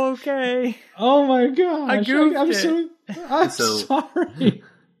are all okay. Oh my gosh. I goofed I'm So- sorry.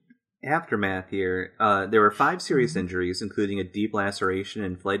 Aftermath here. There were 5 serious injuries, including a deep laceration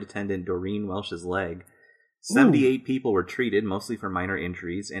in flight attendant Doreen Welsh's leg. 78 people were treated, mostly for minor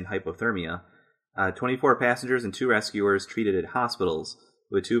injuries and hypothermia. 24 passengers and 2 rescuers treated at hospitals,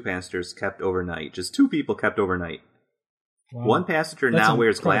 with 2 passengers kept overnight. Just 2 people kept overnight. Wow. One passenger That's now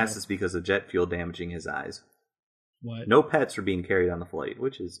wears incredible. glasses because of jet fuel damaging his eyes. What? No pets are being carried on the flight,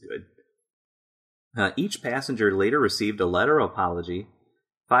 which is good. Each passenger later received a letter of apology,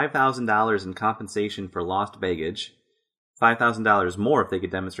 $5,000 in compensation for lost baggage, $5,000 more if they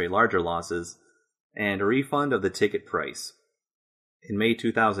could demonstrate larger losses, and a refund of the ticket price. In May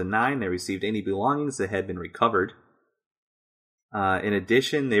 2009, they received any belongings that had been recovered. In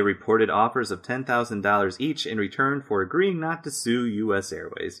addition, they reported offers of $10,000 each in return for agreeing not to sue U.S.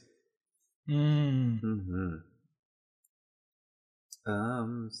 Airways.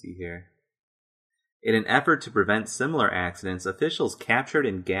 Let's see here. In an effort to prevent similar accidents, officials captured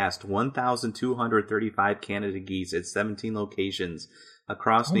and gassed 1,235 Canada geese at 17 locations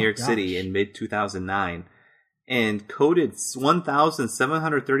across Oh New my York City gosh. in mid-2009, and coated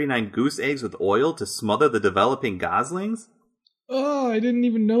 1,739 goose eggs with oil to smother the developing goslings? Oh, I didn't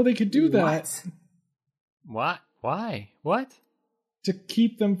even know they could do that. What? Why? What? To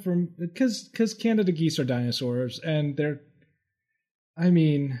keep them from, because Canada geese are dinosaurs, and they're, I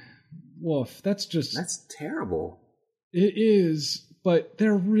mean, woof. That's terrible. It is, but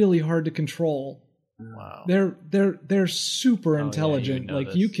they're really hard to control. Wow. They're super yeah, intelligent. you know Like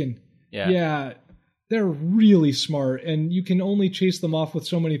this. you can, Yeah. they're really smart, and you can only chase them off with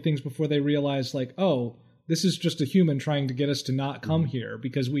so many things before they realize, like, oh, this is just a human trying to get us to not come here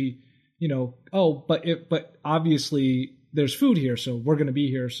because we, but obviously there's food here, so we're going to be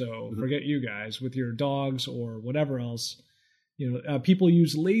here. So forget you guys with your dogs or whatever else. People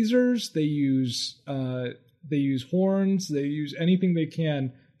use lasers. They use They use horns. They use anything they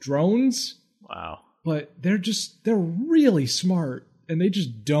can. Drones. Wow. But they're really smart, and they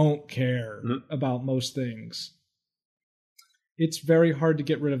just don't care about most things. It's very hard to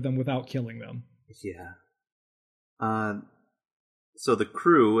get rid of them without killing them. Yeah. So the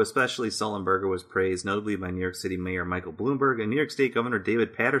crew, especially Sullenberger, was praised notably by New York City Mayor Michael Bloomberg and New York State Governor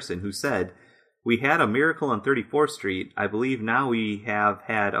David Paterson, who said, "We had a miracle on 34th Street. I believe now we have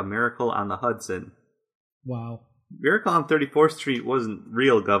had a miracle on the Hudson." Wow. Miracle on 34th Street wasn't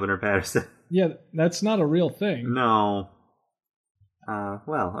real, Governor Paterson. Yeah, that's not a real thing. No.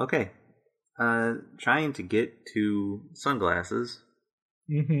 Well, okay. Trying to get to sunglasses.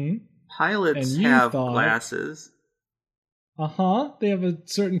 Mm-hmm. Pilots have glasses. Uh-huh. They have a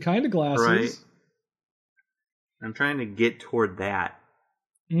certain kind of glasses. Right. I'm trying to get toward that.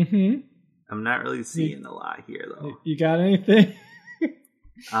 Mm-hmm. I'm not really seeing a lot here, though. You got anything?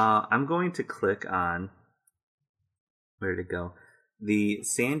 I'm going to click on... Where to go? The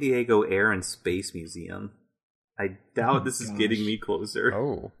San Diego Air and Space Museum. I doubt this is getting me closer.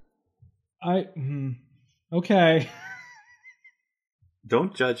 Oh. Okay.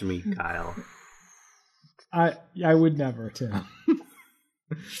 Don't judge me, Kyle. I would never, Tim.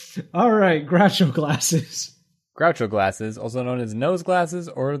 All right, Groucho glasses. Groucho glasses, also known as nose glasses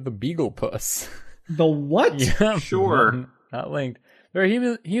or the Beagle Puss. The what? Yeah, sure. Not linked. They're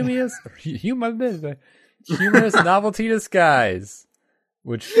humorous novelty disguise,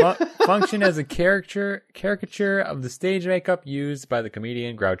 which function as a caricature of the stage makeup used by the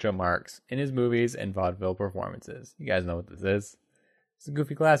comedian Groucho Marx in his movies and vaudeville performances. You guys know what this is. It's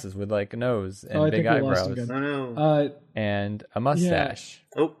goofy glasses with like a nose and big eyebrows. And a mustache.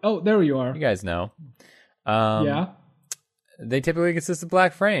 Yeah. Oh, there you are. You guys know. Yeah. They typically consist of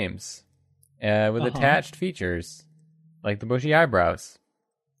black frames with attached features like the bushy eyebrows,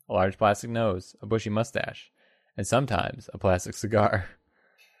 a large plastic nose, a bushy mustache, and sometimes a plastic cigar.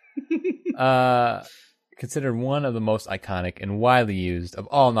 Considered one of the most iconic and widely used of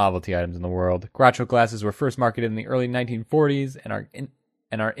all novelty items in the world, Groucho glasses were first marketed in the early 1940s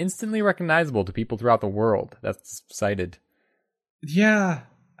and are instantly recognizable to people throughout the world. That's cited. Yeah.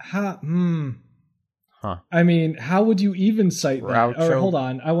 Huh. I mean, how would you even cite that? Or, hold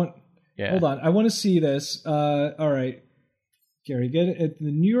on. Hold on. I want to see this. All right. Gary, get it. At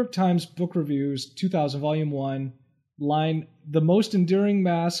the New York Times Book Reviews, 2000, Volume 1, line, "The most enduring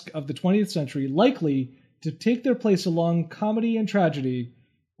mask of the 20th century, likely to take their place along comedy and tragedy,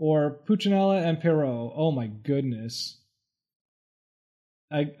 or Puccinella and Perrault." Oh my goodness.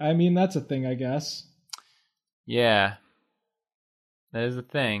 I mean, that's a thing, I guess. Yeah. That is a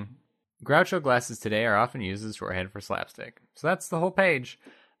thing. Groucho glasses today are often used as shorthand for slapstick. So that's the whole page.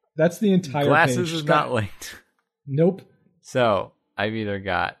 That's the entire glasses page. Is not linked. Nope. So I've either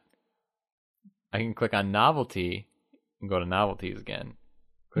got... I can click on novelty and go to novelties again.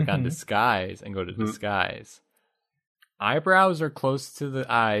 Click on disguise and go to disguise. Eyebrows are close to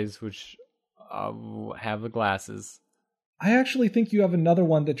the eyes, which have the glasses. I actually think you have another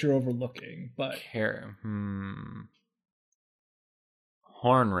one that you're overlooking, but...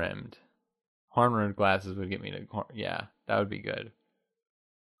 Horn-rimmed. Horn-rimmed glasses would get me to... Yeah, that would be good.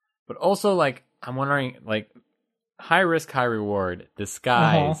 But also, like, I'm wondering, like, high risk, high reward,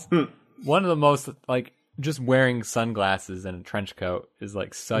 disguise. One of the most, like, just wearing sunglasses and a trench coat is,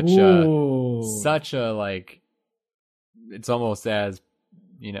 like, such a, like, it's almost as,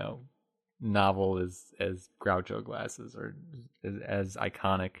 you know, novel as Groucho glasses or as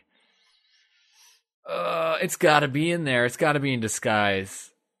iconic. It's got to be in there. It's got to be in disguise.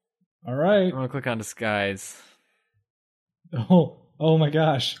 All right. I'm going to click on disguise. Oh my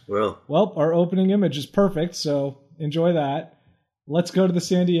gosh. Well, our opening image is perfect, so enjoy that. Let's go to the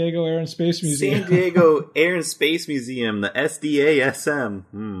San Diego Air and Space Museum. San Diego Air and Space Museum, the SDASM.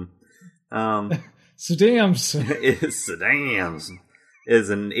 SDAMS. Is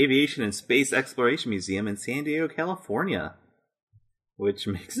an aviation and space exploration museum in San Diego, California. Which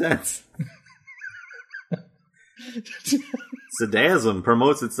makes sense. SDASM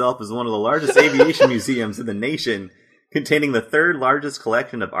promotes itself as one of the largest aviation museums in the nation, containing the third largest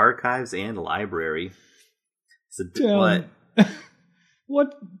collection of archives and library.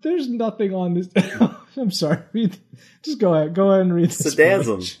 What? There's nothing on this. I'm sorry. Just go ahead. Go ahead and read this.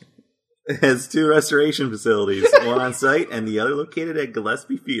 SDASM has 2 restoration facilities, one on site and the other located at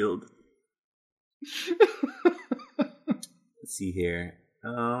Gillespie Field. Let's see here.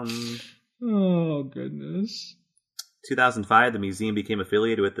 Oh, goodness. 2005, the museum became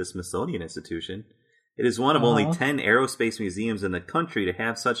affiliated with the Smithsonian Institution. It is one of only 10 aerospace museums in the country to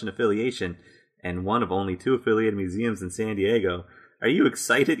have such an affiliation, and one of only 2 affiliated museums in San Diego. Are you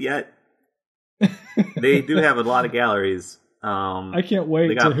excited yet? They do have a lot of galleries. I can't wait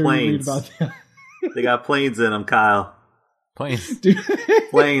they got to hear planes. you read about that. They got planes in them, Kyle. Planes. Dude.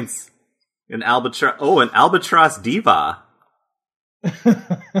 Planes. An albatross. Oh, an albatross diva.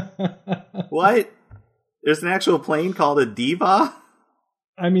 What? There's an actual plane called a diva?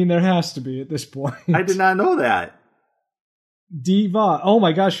 I mean, there has to be at this point. I did not know that. Diva. Oh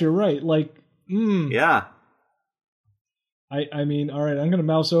my gosh, you're right. Like, Yeah. I mean, all right, I'm going to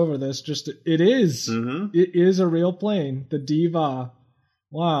mouse over this. It is. Mm-hmm. It is a real plane. The Diva.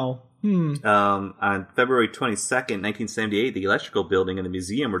 Wow. On February 22nd, 1978, the electrical building and the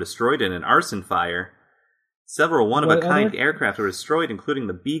museum were destroyed in an arson fire. Several one-of-a-kind aircraft were destroyed, including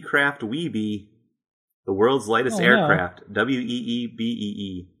the Beecraft Weebee, the world's lightest aircraft,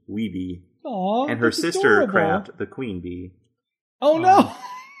 Weebee, Weebee, and her sister adorable. craft, the Queen Bee. Oh, no.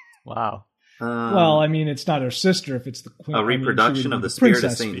 Wow. Well, I mean, it's not her sister if it's the Queen. A reproduction of the Spirit of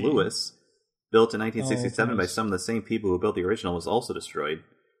Princess St. Bee. Louis, built in 1967 by nice. some of the same people who built the original, was also destroyed,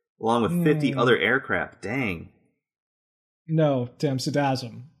 along with 50 other aircraft. Dang. No, Tim,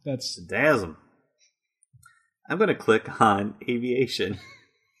 Sadasm. That's Dazzle. I'm going to click on aviation.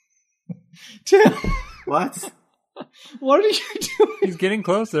 Tim. What? What are you doing? He's getting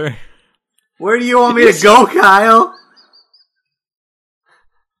closer. Where do you want me to go, Kyle?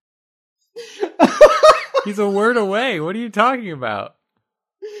 He's a word away. What are you talking about?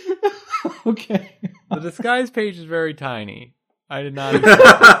 Okay. The disguise page is very tiny. I did not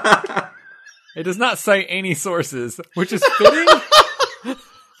expect it does not cite any sources, which is fitting.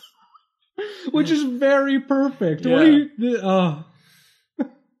 Which is very perfect. Yeah. What are you...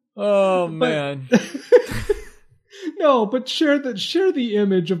 Oh man. No, but share the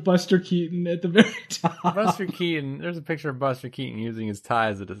image of Buster Keaton at the very top. Buster Keaton, there's a picture of Buster Keaton using his tie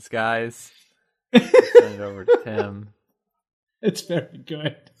as a disguise. Send it over to Tim. It's very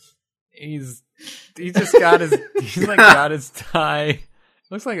good. He's just got his tie.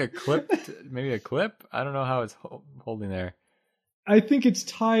 Looks like a clip, maybe a clip. I don't know how it's holding there. I think it's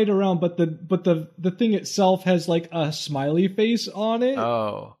tied around, but the thing itself has like a smiley face on it.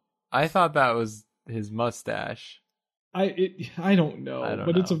 Oh, I thought that was his mustache. I don't know,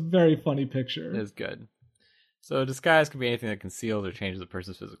 but it's a very funny picture. It's good. So a disguise can be anything that conceals or changes a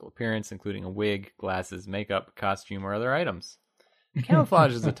person's physical appearance, including a wig, glasses, makeup, costume, or other items.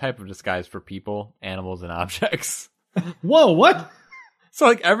 Camouflage is a type of disguise for people, animals, and objects. Whoa, what? So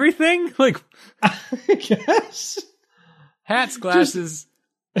like everything? Like I guess. hats, glasses,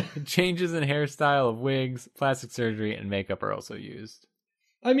 changes in hairstyle of wigs, plastic surgery, and makeup are also used.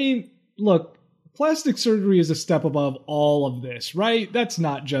 I mean, look, plastic surgery is a step above all of this, right? That's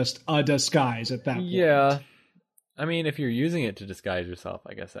not just a disguise at that point. Yeah. I mean, if you're using it to disguise yourself,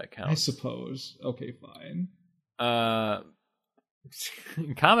 I guess that counts. I suppose. Okay, fine.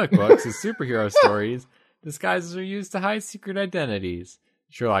 In comic books and superhero stories, disguises are used to hide secret identities.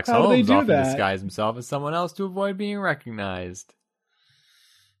 Sherlock How do they Holmes do often that? disguised himself as someone else to avoid being recognized.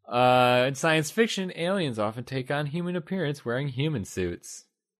 In science fiction, aliens often take on human appearance wearing human suits.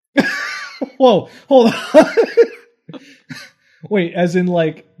 Whoa, hold on. Wait, as in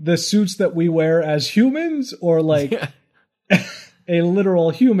like the suits that we wear as humans, or like a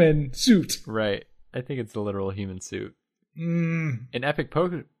literal human suit? Right. I think it's the literal human suit. Mm. In epic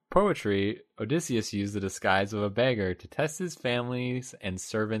poetry, Odysseus used the disguise of a beggar to test his family's and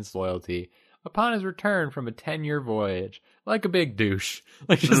servants' loyalty upon his return from a 10-year voyage. Like a big douche.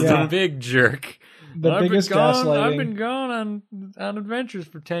 Like just a big jerk. The biggest gaslighting. I've been gone on adventures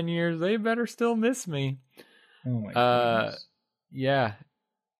for 10 years. They better still miss me. Oh my goodness. Yeah.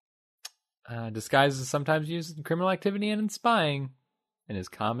 Disguise is sometimes used in criminal activity and in spying, and is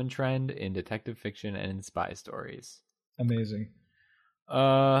a common trend in detective fiction and in spy stories. Amazing.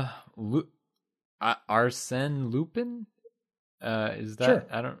 Arsène Lupin? Is that? Sure.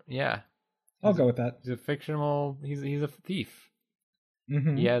 I don't. Yeah. I'll go with that. He's a fictional. He's a thief.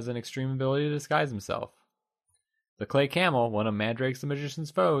 Mm-hmm. He has an extreme ability to disguise himself. The clay camel, one of Mandrake's the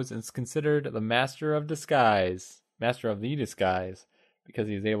magician's foes, is considered the master of the disguise, because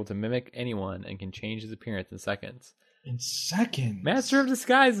he is able to mimic anyone and can change his appearance in seconds. In seconds. Master of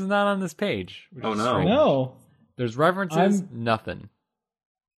disguise is not on this page. Oh, no. strange. No. There's references, nothing.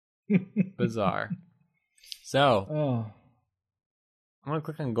 Bizarre. So, Oh. I'm going to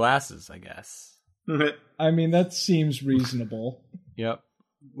click on glasses, I guess. I mean, that seems reasonable. Yep.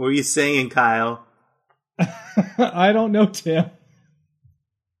 What are you saying, Kyle? I don't know, Tim.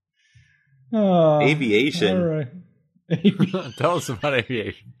 Aviation. All right. Tell us about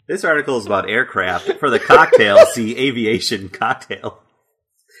aviation. This article is about aircraft. For the cocktail, see aviation cocktail.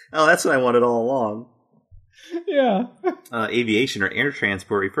 Oh, that's what I wanted all along. Yeah. Aviation or air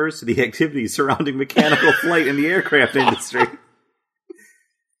transport refers to the activities surrounding mechanical flight in the aircraft industry.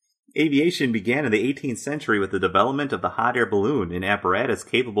 Aviation began in the 18th century with the development of the hot air balloon, an apparatus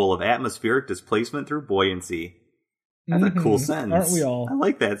capable of atmospheric displacement through buoyancy. That's a cool sentence. Aren't we all? I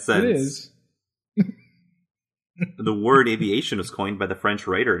like that sentence. It is. The word aviation was coined by the French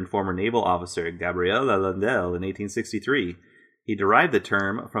writer and former naval officer Gabriel Lalandel in 1863. He derived the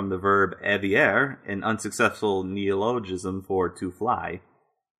term from the verb avier, an unsuccessful neologism for to fly.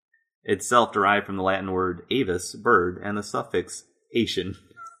 Itself derived from the Latin word avis, bird, and the suffix ation.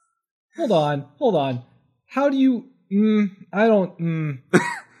 Hold on. How do you... I don't...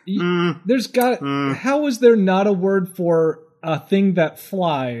 There's got... How is there not a word for a thing that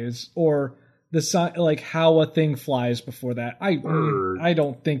flies, or the like how a thing flies before that? I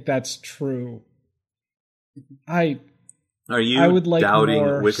don't think that's true. Are you I would like doubting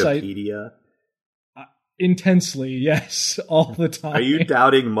more Wikipedia? Intensely, yes, all the time. Are you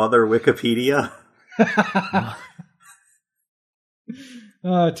doubting Mother Wikipedia?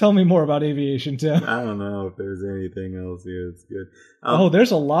 Tell me more about aviation, Tim. I don't know if there's anything else here that's good.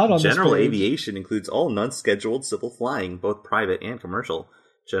 There's a lot on this page. General aviation includes all non-scheduled civil flying, both private and commercial.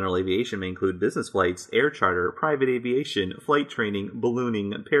 General aviation may include business flights, air charter, private aviation, flight training,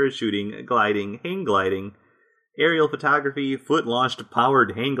 ballooning, parachuting, gliding, hang gliding, aerial photography, foot-launched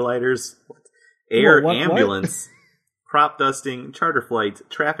powered hang gliders, air ambulance, crop dusting, charter flights,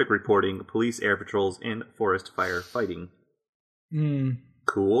 traffic reporting, police air patrols, and forest fire fighting.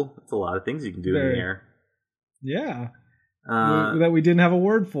 Cool. That's a lot of things you can do in the air. Yeah. That we didn't have a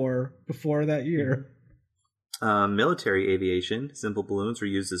word for before that year. Military aviation. Simple balloons were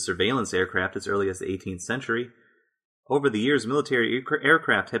used as surveillance aircraft as early as the 18th century. Over the years, military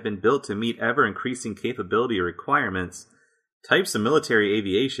aircraft have been built to meet ever-increasing capability requirements. Types of military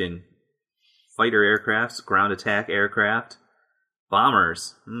aviation: fighter aircrafts, ground attack aircraft,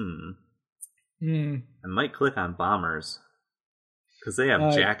 bombers. I might click on bombers, because they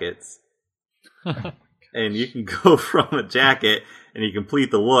have jackets. And you can go from a jacket and you complete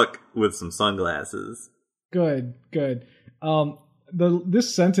the look with some sunglasses. Good.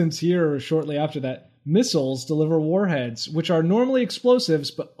 This sentence here, shortly after that, missiles deliver warheads, which are normally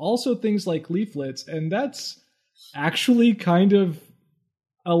explosives, but also things like leaflets. And that's actually kind of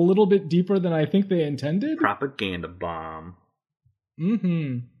a little bit deeper than I think they intended. Propaganda bomb.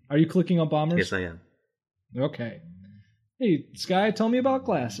 Are you clicking on bombers? Yes, I am. Okay. Hey, Sky, tell me about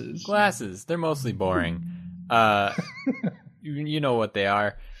glasses. Glasses. They're mostly boring. You know what they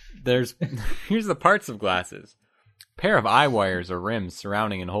are. Here's the parts of glasses. Pair of eye wires or rims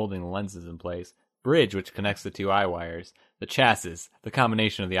surrounding and holding the lenses in place. Bridge, which connects the two eye wires. The chassis, the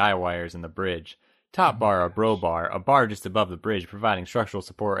combination of the eye wires and the bridge. Top bar or bro bar, a bar just above the bridge providing structural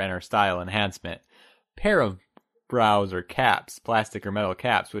support and or style enhancement. Pair of brows or caps, plastic or metal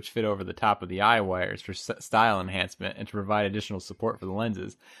caps, which fit over the top of the eye wires for style enhancement and to provide additional support for the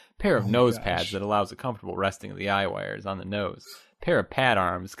lenses. Pair of nose pads that allows a comfortable resting of the eye wires on the nose. Pair of pad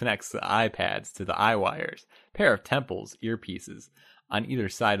arms connects the eye pads to the eye wires. Pair of temples, earpieces, on either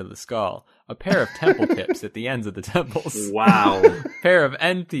side of the skull. A pair of temple tips at the ends of the temples. Wow. Pair of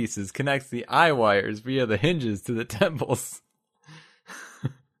end pieces connects the eye wires via the hinges to the temples.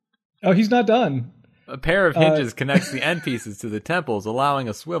 Oh, he's not done. A pair of hinges connects the end pieces to the temples, allowing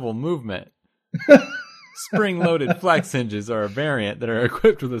a swivel movement. Spring-loaded flex hinges are a variant that are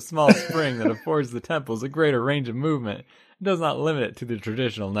equipped with a small spring that affords the temples a greater range of movement and does not limit it to the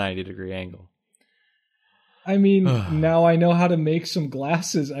traditional 90-degree angle. I mean, now I know how to make some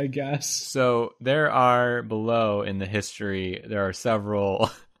glasses, I guess. So there are below in the history, there are several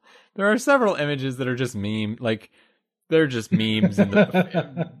images that are just they're just memes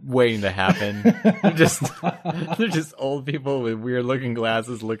and waiting to happen. They're just old people with weird looking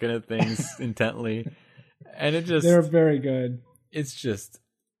glasses looking at things intently. And they're very good. It's just,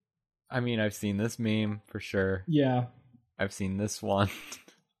 I mean, I've seen this meme for sure. Yeah. I've seen this one.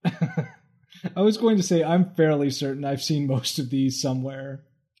 I was going to say, I'm fairly certain I've seen most of these somewhere.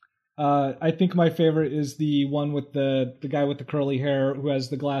 I think my favorite is the one with the guy with the curly hair who has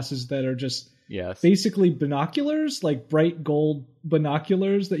the glasses that are just basically binoculars, like bright gold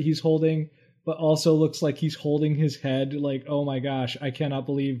binoculars that he's holding, but also looks like he's holding his head like, oh my gosh, I cannot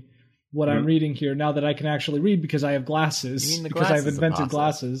believe what I'm reading here now that I can actually read because I have glasses. You mean the because glasses I've invented apostle.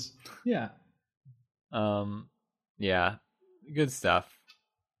 glasses. Yeah. Yeah. Good stuff.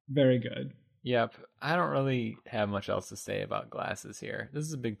 Very good. Yep. I don't really have much else to say about glasses here. This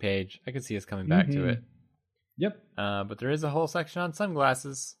is a big page. I can see us coming back to it. Yep. But there is a whole section on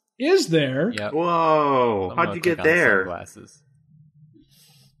sunglasses. Is there? Yep. Whoa. So how'd you get there? Sunglasses.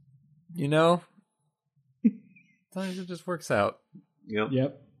 You know, Sometimes it just works out.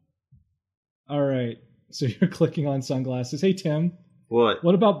 Yep. All right. So you're clicking on sunglasses. Hey, Tim. What?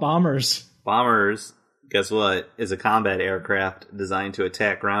 What about bombers? Bombers, guess what, is a combat aircraft designed to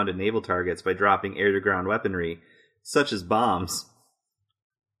attack ground and naval targets by dropping air-to-ground weaponry, such as bombs.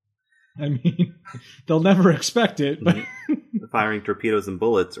 I mean, they'll never expect it, but firing torpedoes and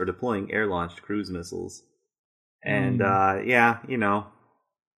bullets or deploying air-launched cruise missiles. And yeah, you know,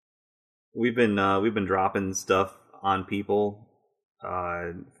 we've been dropping stuff on people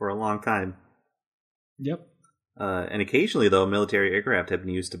for a long time. Yep. And occasionally, though, military aircraft have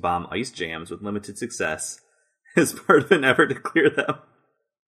been used to bomb ice jams with limited success as part of an effort to clear them.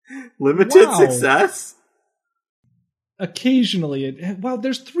 Limited success? Occasionally. Wow,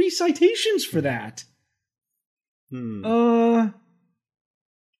 there's 3 citations for that.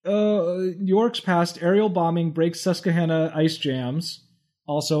 York's past aerial bombing breaks Susquehanna ice jams.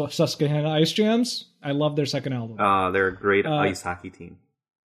 Also, Susquehanna Ice Jams. I love their second album. They're a great ice hockey team.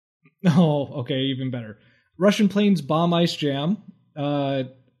 Oh, okay, even better. Russian planes bomb ice jam,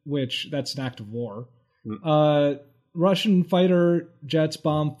 which that's an act of war. Russian fighter jets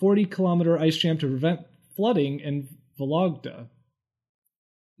bomb 40-kilometer ice jam to prevent flooding in Vologda.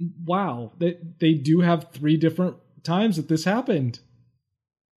 Wow, they do have 3 different times that this happened.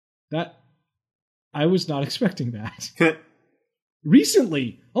 That I was not expecting that.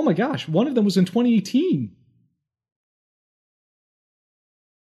 Recently, oh my gosh, one of them was in 2018.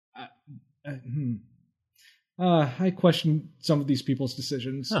 I question some of these people's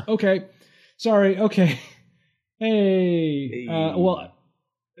decisions. Huh. Okay, sorry. Okay, hey. Well,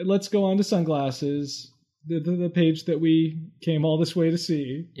 let's go on to sunglasses. The page that we came all this way to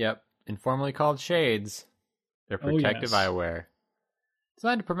see. Yep, informally called shades. They're protective eyewear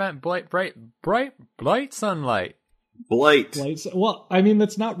designed to prevent bright sunlight. Blight. Well, I mean,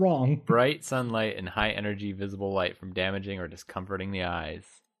 that's not wrong. Bright sunlight and high-energy visible light from damaging or discomforting the eyes.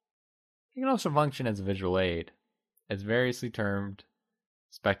 It can also function as a visual aid. As variously termed,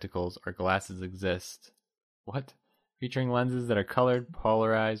 spectacles or glasses exist. What? Featuring lenses that are colored,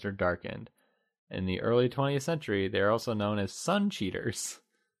 polarized, or darkened. In the early 20th century, they are also known as sun cheaters.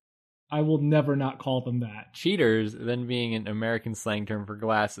 I will never not call them that. Cheaters then being an American slang term for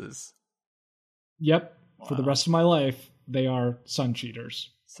glasses. Yep. Wow. For the rest of my life, they are sun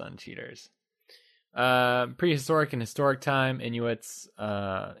cheaters. Sun cheaters. Prehistoric and historic time, Inuit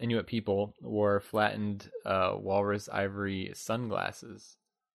people wore flattened walrus ivory sunglasses,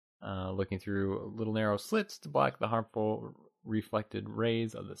 looking through little narrow slits to block the harmful reflected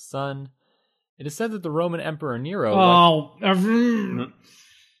rays of the sun. It is said that the Roman Emperor Nero...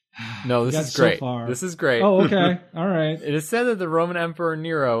 No, this is great. This is great. Oh, okay. All right. It is said that the Roman Emperor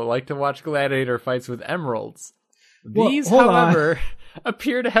Nero liked to watch gladiator fights with emeralds. These, however,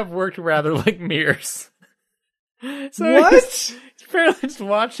 appear to have worked rather like mirrors. So what? He's apparently just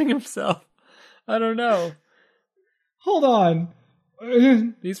watching himself. I don't know. Hold on.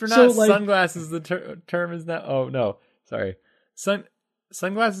 These were not sunglasses. The term is not... Oh, no. Sorry.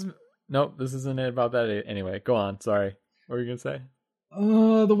 Sunglasses... Nope, this isn't about that anyway. Go on. Sorry. What were you going to say?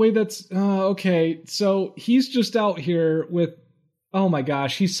 The way that's... okay, so he's just out here with... Oh my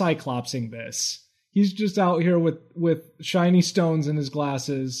gosh, he's cyclopsing this. He's just out here with shiny stones in his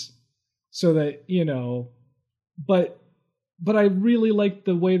glasses so that, you know... But I really like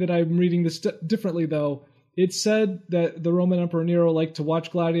the way that I'm reading this differently, though. It said that the Roman Emperor Nero liked to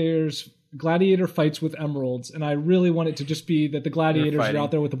watch gladiator fights with emeralds, and I really want it to just be that the gladiators are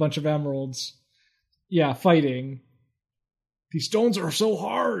out there with a bunch of emeralds. Yeah, fighting. These stones are so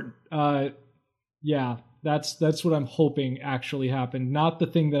hard. Yeah, that's what I'm hoping actually happened. Not the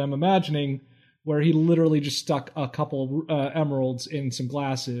thing that I'm imagining, where he literally just stuck a couple emeralds in some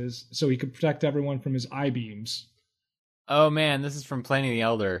glasses so he could protect everyone from his eye beams. Oh man, this is from Pliny the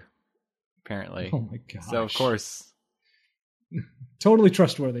Elder, apparently. Oh my gosh. So of course... Totally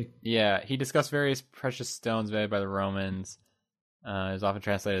trustworthy. Yeah, he discussed various precious stones valued by the Romans. It was often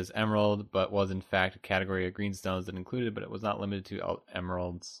translated as emerald, but was in fact a category of green stones that included, but it was not limited to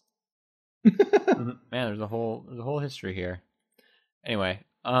emeralds. Man, there's a whole history here. Anyway,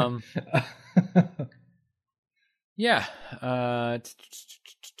 yeah. I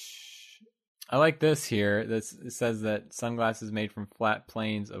like this here. It says that sunglasses made from flat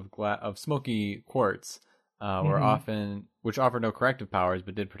planes of smoky quartz which offered no corrective powers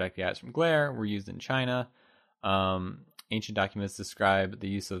but did protect the eyes from glare, were used in China. Ancient documents describe the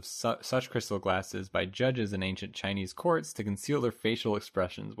use of such crystal glasses by judges in ancient Chinese courts to conceal their facial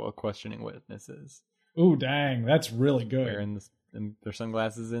expressions while questioning witnesses. Ooh, dang, that's really good. Wearing their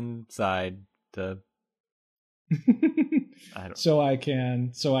sunglasses inside to... So I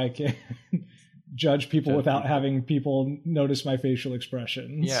can judge people without having people notice my facial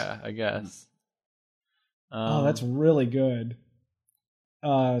expressions. Yeah, I guess. That's really good.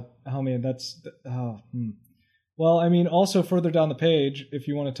 Oh man, that's Well, I mean, also further down the page, if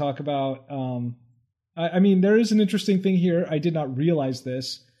you want to talk about, I mean, there is an interesting thing here. I did not realize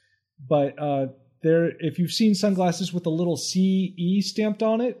this, but if you've seen sunglasses with a little CE stamped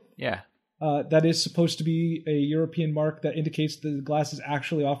on it, yeah, that is supposed to be a European mark that indicates that the glasses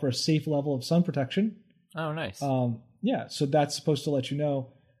actually offer a safe level of sun protection. Oh, nice. Yeah, so that's supposed to let you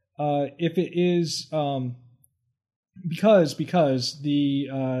know if it is because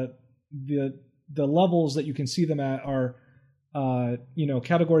the levels that you can see them at are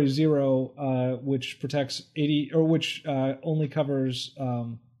category 0, which protects 80 or which only covers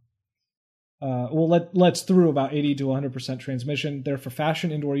lets through about 80 to 100% transmission. They're for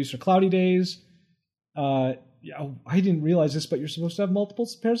fashion, indoor use, or cloudy days. I didn't realize this, but you're supposed to have multiple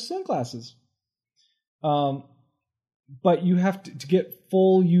pairs of sunglasses. But you have to get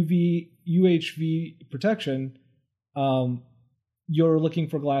full UHV protection. You're looking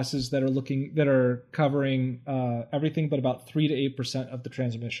for glasses that are covering everything but about 3 to 8% of the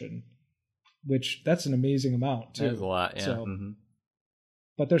transmission, which that's an amazing amount too. That is a lot, yeah. So,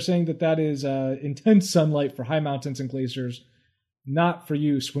 but they're saying that is intense sunlight for high mountains and glaciers, not for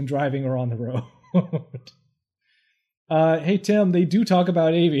use when driving or on the road. Hey Tim, they do talk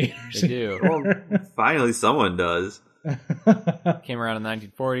about aviators. They do. Well, finally, someone does. Came around in the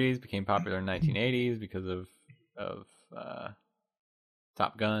 1940s, became popular in the 1980s because of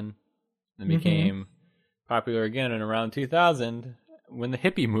Top Gun, then became popular again in around 2000 when the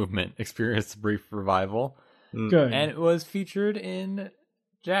hippie movement experienced a brief revival. Good. And it was featured in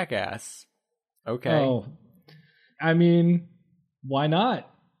Jackass. Okay. Oh, I mean, why not?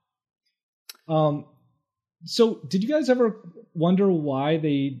 So did you guys ever wonder why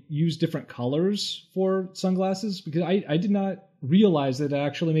they use different colors for sunglasses? Because I did not realize that it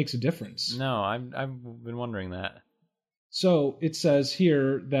actually makes a difference. No, I've been wondering that. So it says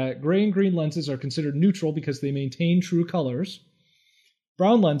here that gray and green lenses are considered neutral because they maintain true colors.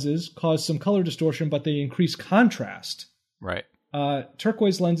 Brown lenses cause some color distortion, but they increase contrast. Right.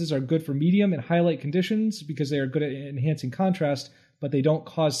 Turquoise lenses are good for medium and highlight conditions because they are good at enhancing contrast, but they don't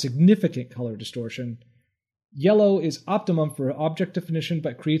cause significant color distortion. Yellow is optimum for object definition,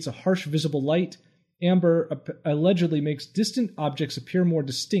 but creates a harsh visible light. Amber allegedly makes distant objects appear more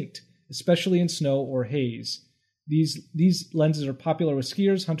distinct, especially in snow or haze. These lenses are popular with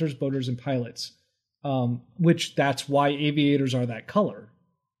skiers, hunters, boaters, and pilots, which that's why aviators are that color,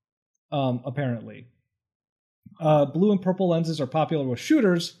 apparently. Blue and purple lenses are popular with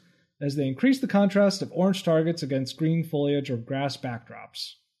shooters as they increase the contrast of orange targets against green foliage or grass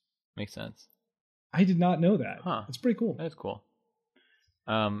backdrops. Makes sense. I did not know that. Huh. It's pretty cool. That's cool.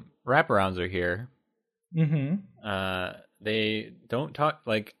 Wraparounds are here. Mm-hmm. They don't talk,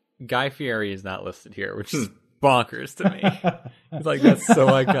 like, Guy Fieri is not listed here, which is bonkers to me. It's like, that's so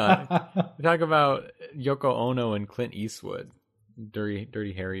iconic. We talk about Yoko Ono and Clint Eastwood,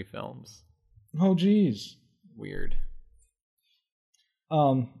 Dirty Harry films. Oh, geez. Weird.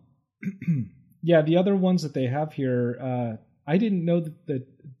 Yeah, the other ones that they have here, I didn't know that the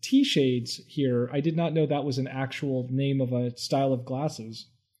T-shades here, I did not know that was an actual name of a style of glasses.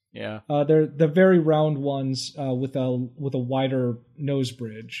 Yeah. They're the very round ones with a wider nose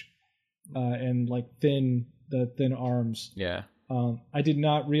bridge and like thin arms. Yeah. I did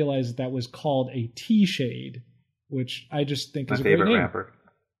not realize that was called a T-shade, which I just think is a great name. My favorite rapper.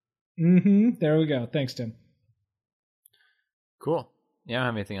 Mm-hmm. There we go. Thanks, Tim. Cool. Yeah, I don't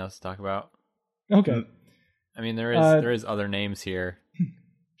have anything else to talk about. Okay. I mean, there is other names here.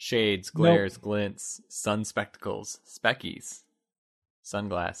 Shades, glares, glints, sun spectacles, speckies,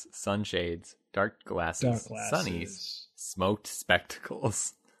 sunglass, sunshades, dark glasses, sunnies, smoked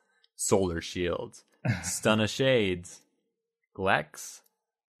spectacles, solar shields, stunna shades, Glex,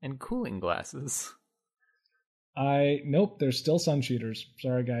 and cooling glasses. Nope, there's still sun cheaters.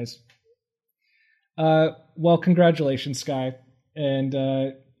 Sorry, guys. Well, congratulations, Sky. And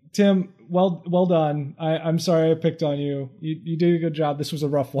Tim, well done. I'm sorry I picked on you. You did a good job. This was a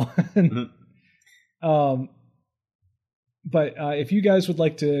rough one. But if you guys would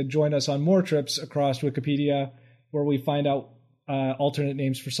like to join us on more trips across Wikipedia, where we find out alternate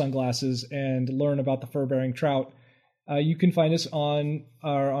names for sunglasses and learn about the fur-bearing trout, you can find us on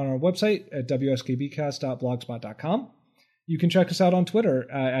our website at wskbcast.blogspot.com. You can check us out on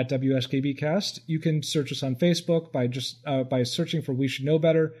Twitter at WSKBcast. You can search us on Facebook by searching for We Should Know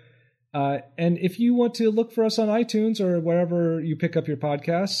Better. And if you want to look for us on iTunes or wherever you pick up your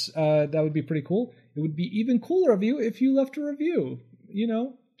podcasts, that would be pretty cool. It would be even cooler of you if you left a review,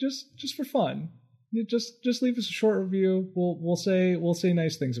 just for fun. just leave us a short review. We'll say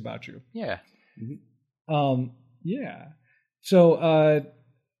nice things about you. Yeah. Yeah. So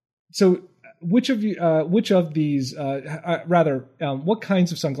which of these what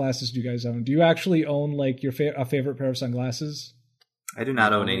kinds of sunglasses do you guys own? Do you actually own like your a favorite pair of sunglasses? I do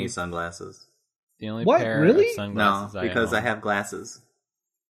not own any sunglasses. The only What? pair Really? of sunglasses No, because I I have glasses.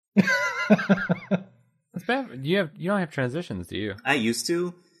 That's bad. You don't have transitions, do you? I used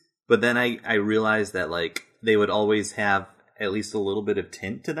to, but then I realized that like they would always have at least a little bit of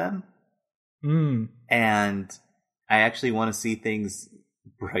tint to them. And I actually want to see things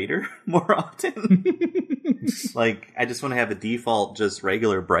brighter more often. Like I just want to have a default just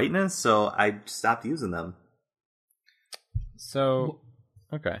regular brightness, so I stopped using them. So,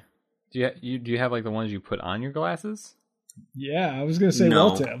 okay. Do you have like the ones you put on your glasses? Yeah, I was gonna say, No.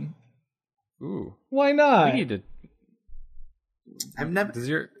 well, Tim. Ooh, Why not? we need to. I've never Does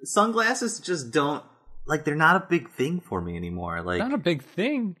your sunglasses just don't like they're not a big thing for me anymore. Like not a big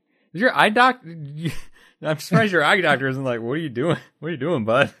thing? Is your eye doc? I'm surprised your eye doctor isn't like, what are you doing? What are you doing,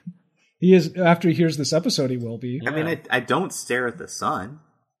 bud? He is, after he hears this episode, he will be. I mean, I don't stare at the sun.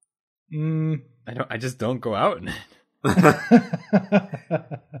 I just don't go out in it.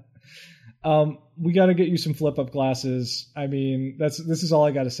 We got to get you some flip up glasses. I mean, this is all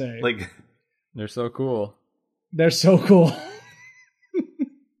I got to say. Like They're so cool. They're so cool.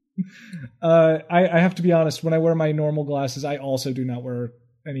 I have to be honest. When I wear my normal glasses, I also do not wear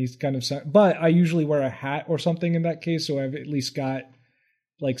any kind of but I usually wear a hat or something in that case, so I've at least got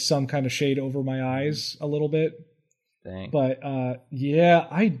like some kind of shade over my eyes a little bit. Dang. But yeah,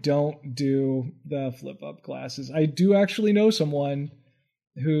 I don't do the flip up glasses. I do actually know someone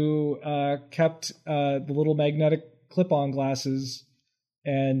who kept the little magnetic clip on glasses,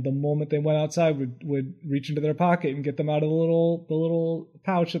 and the moment they went outside would reach into their pocket and get them out of the little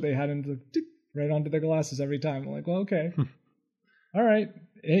pouch that they had right onto their glasses every time. I'm like, well, okay. All right.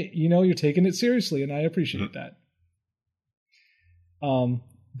 Hey, you're taking it seriously, and I appreciate that.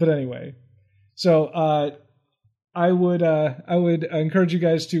 But anyway, so I would encourage you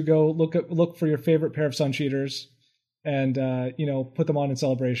guys to go look for your favorite pair of sun cheaters, and put them on in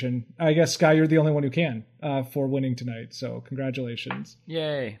celebration. I guess Sky, you're the only one who can for winning tonight. So congratulations!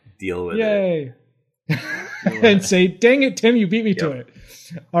 Yay! Deal with it. Yay! And say, dang it, Tim, you beat me to it.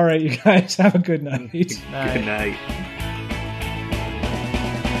 All right, you guys have a good night. Good night.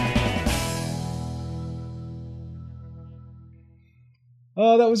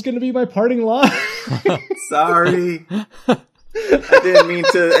 Oh, that was going to be my parting line. Sorry. I didn't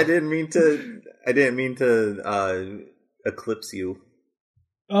mean to eclipse you.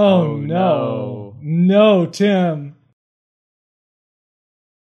 Oh no. No, Tim.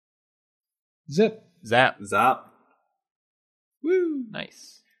 Zip. Zap. Zop. Woo.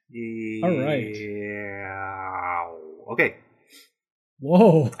 Nice. All right. Yeah. Okay.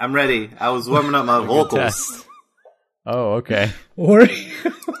 Whoa. I'm ready. I was warming up my Good vocals. test. Oh, okay. Or did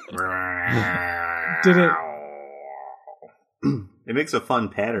it? It makes a fun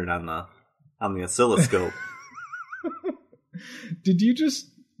pattern on the oscilloscope. Did you just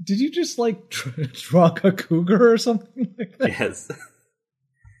like draw a cougar or something like that? Yes.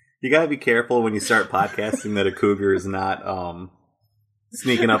 You gotta be careful when you start podcasting that a cougar is not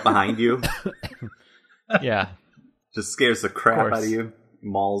sneaking up behind you. Yeah. Just scares the crap out of you.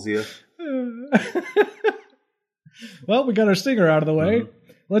 Mauls you. Well, we got our stinger out of the way.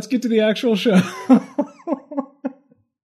 Let's get to the actual show.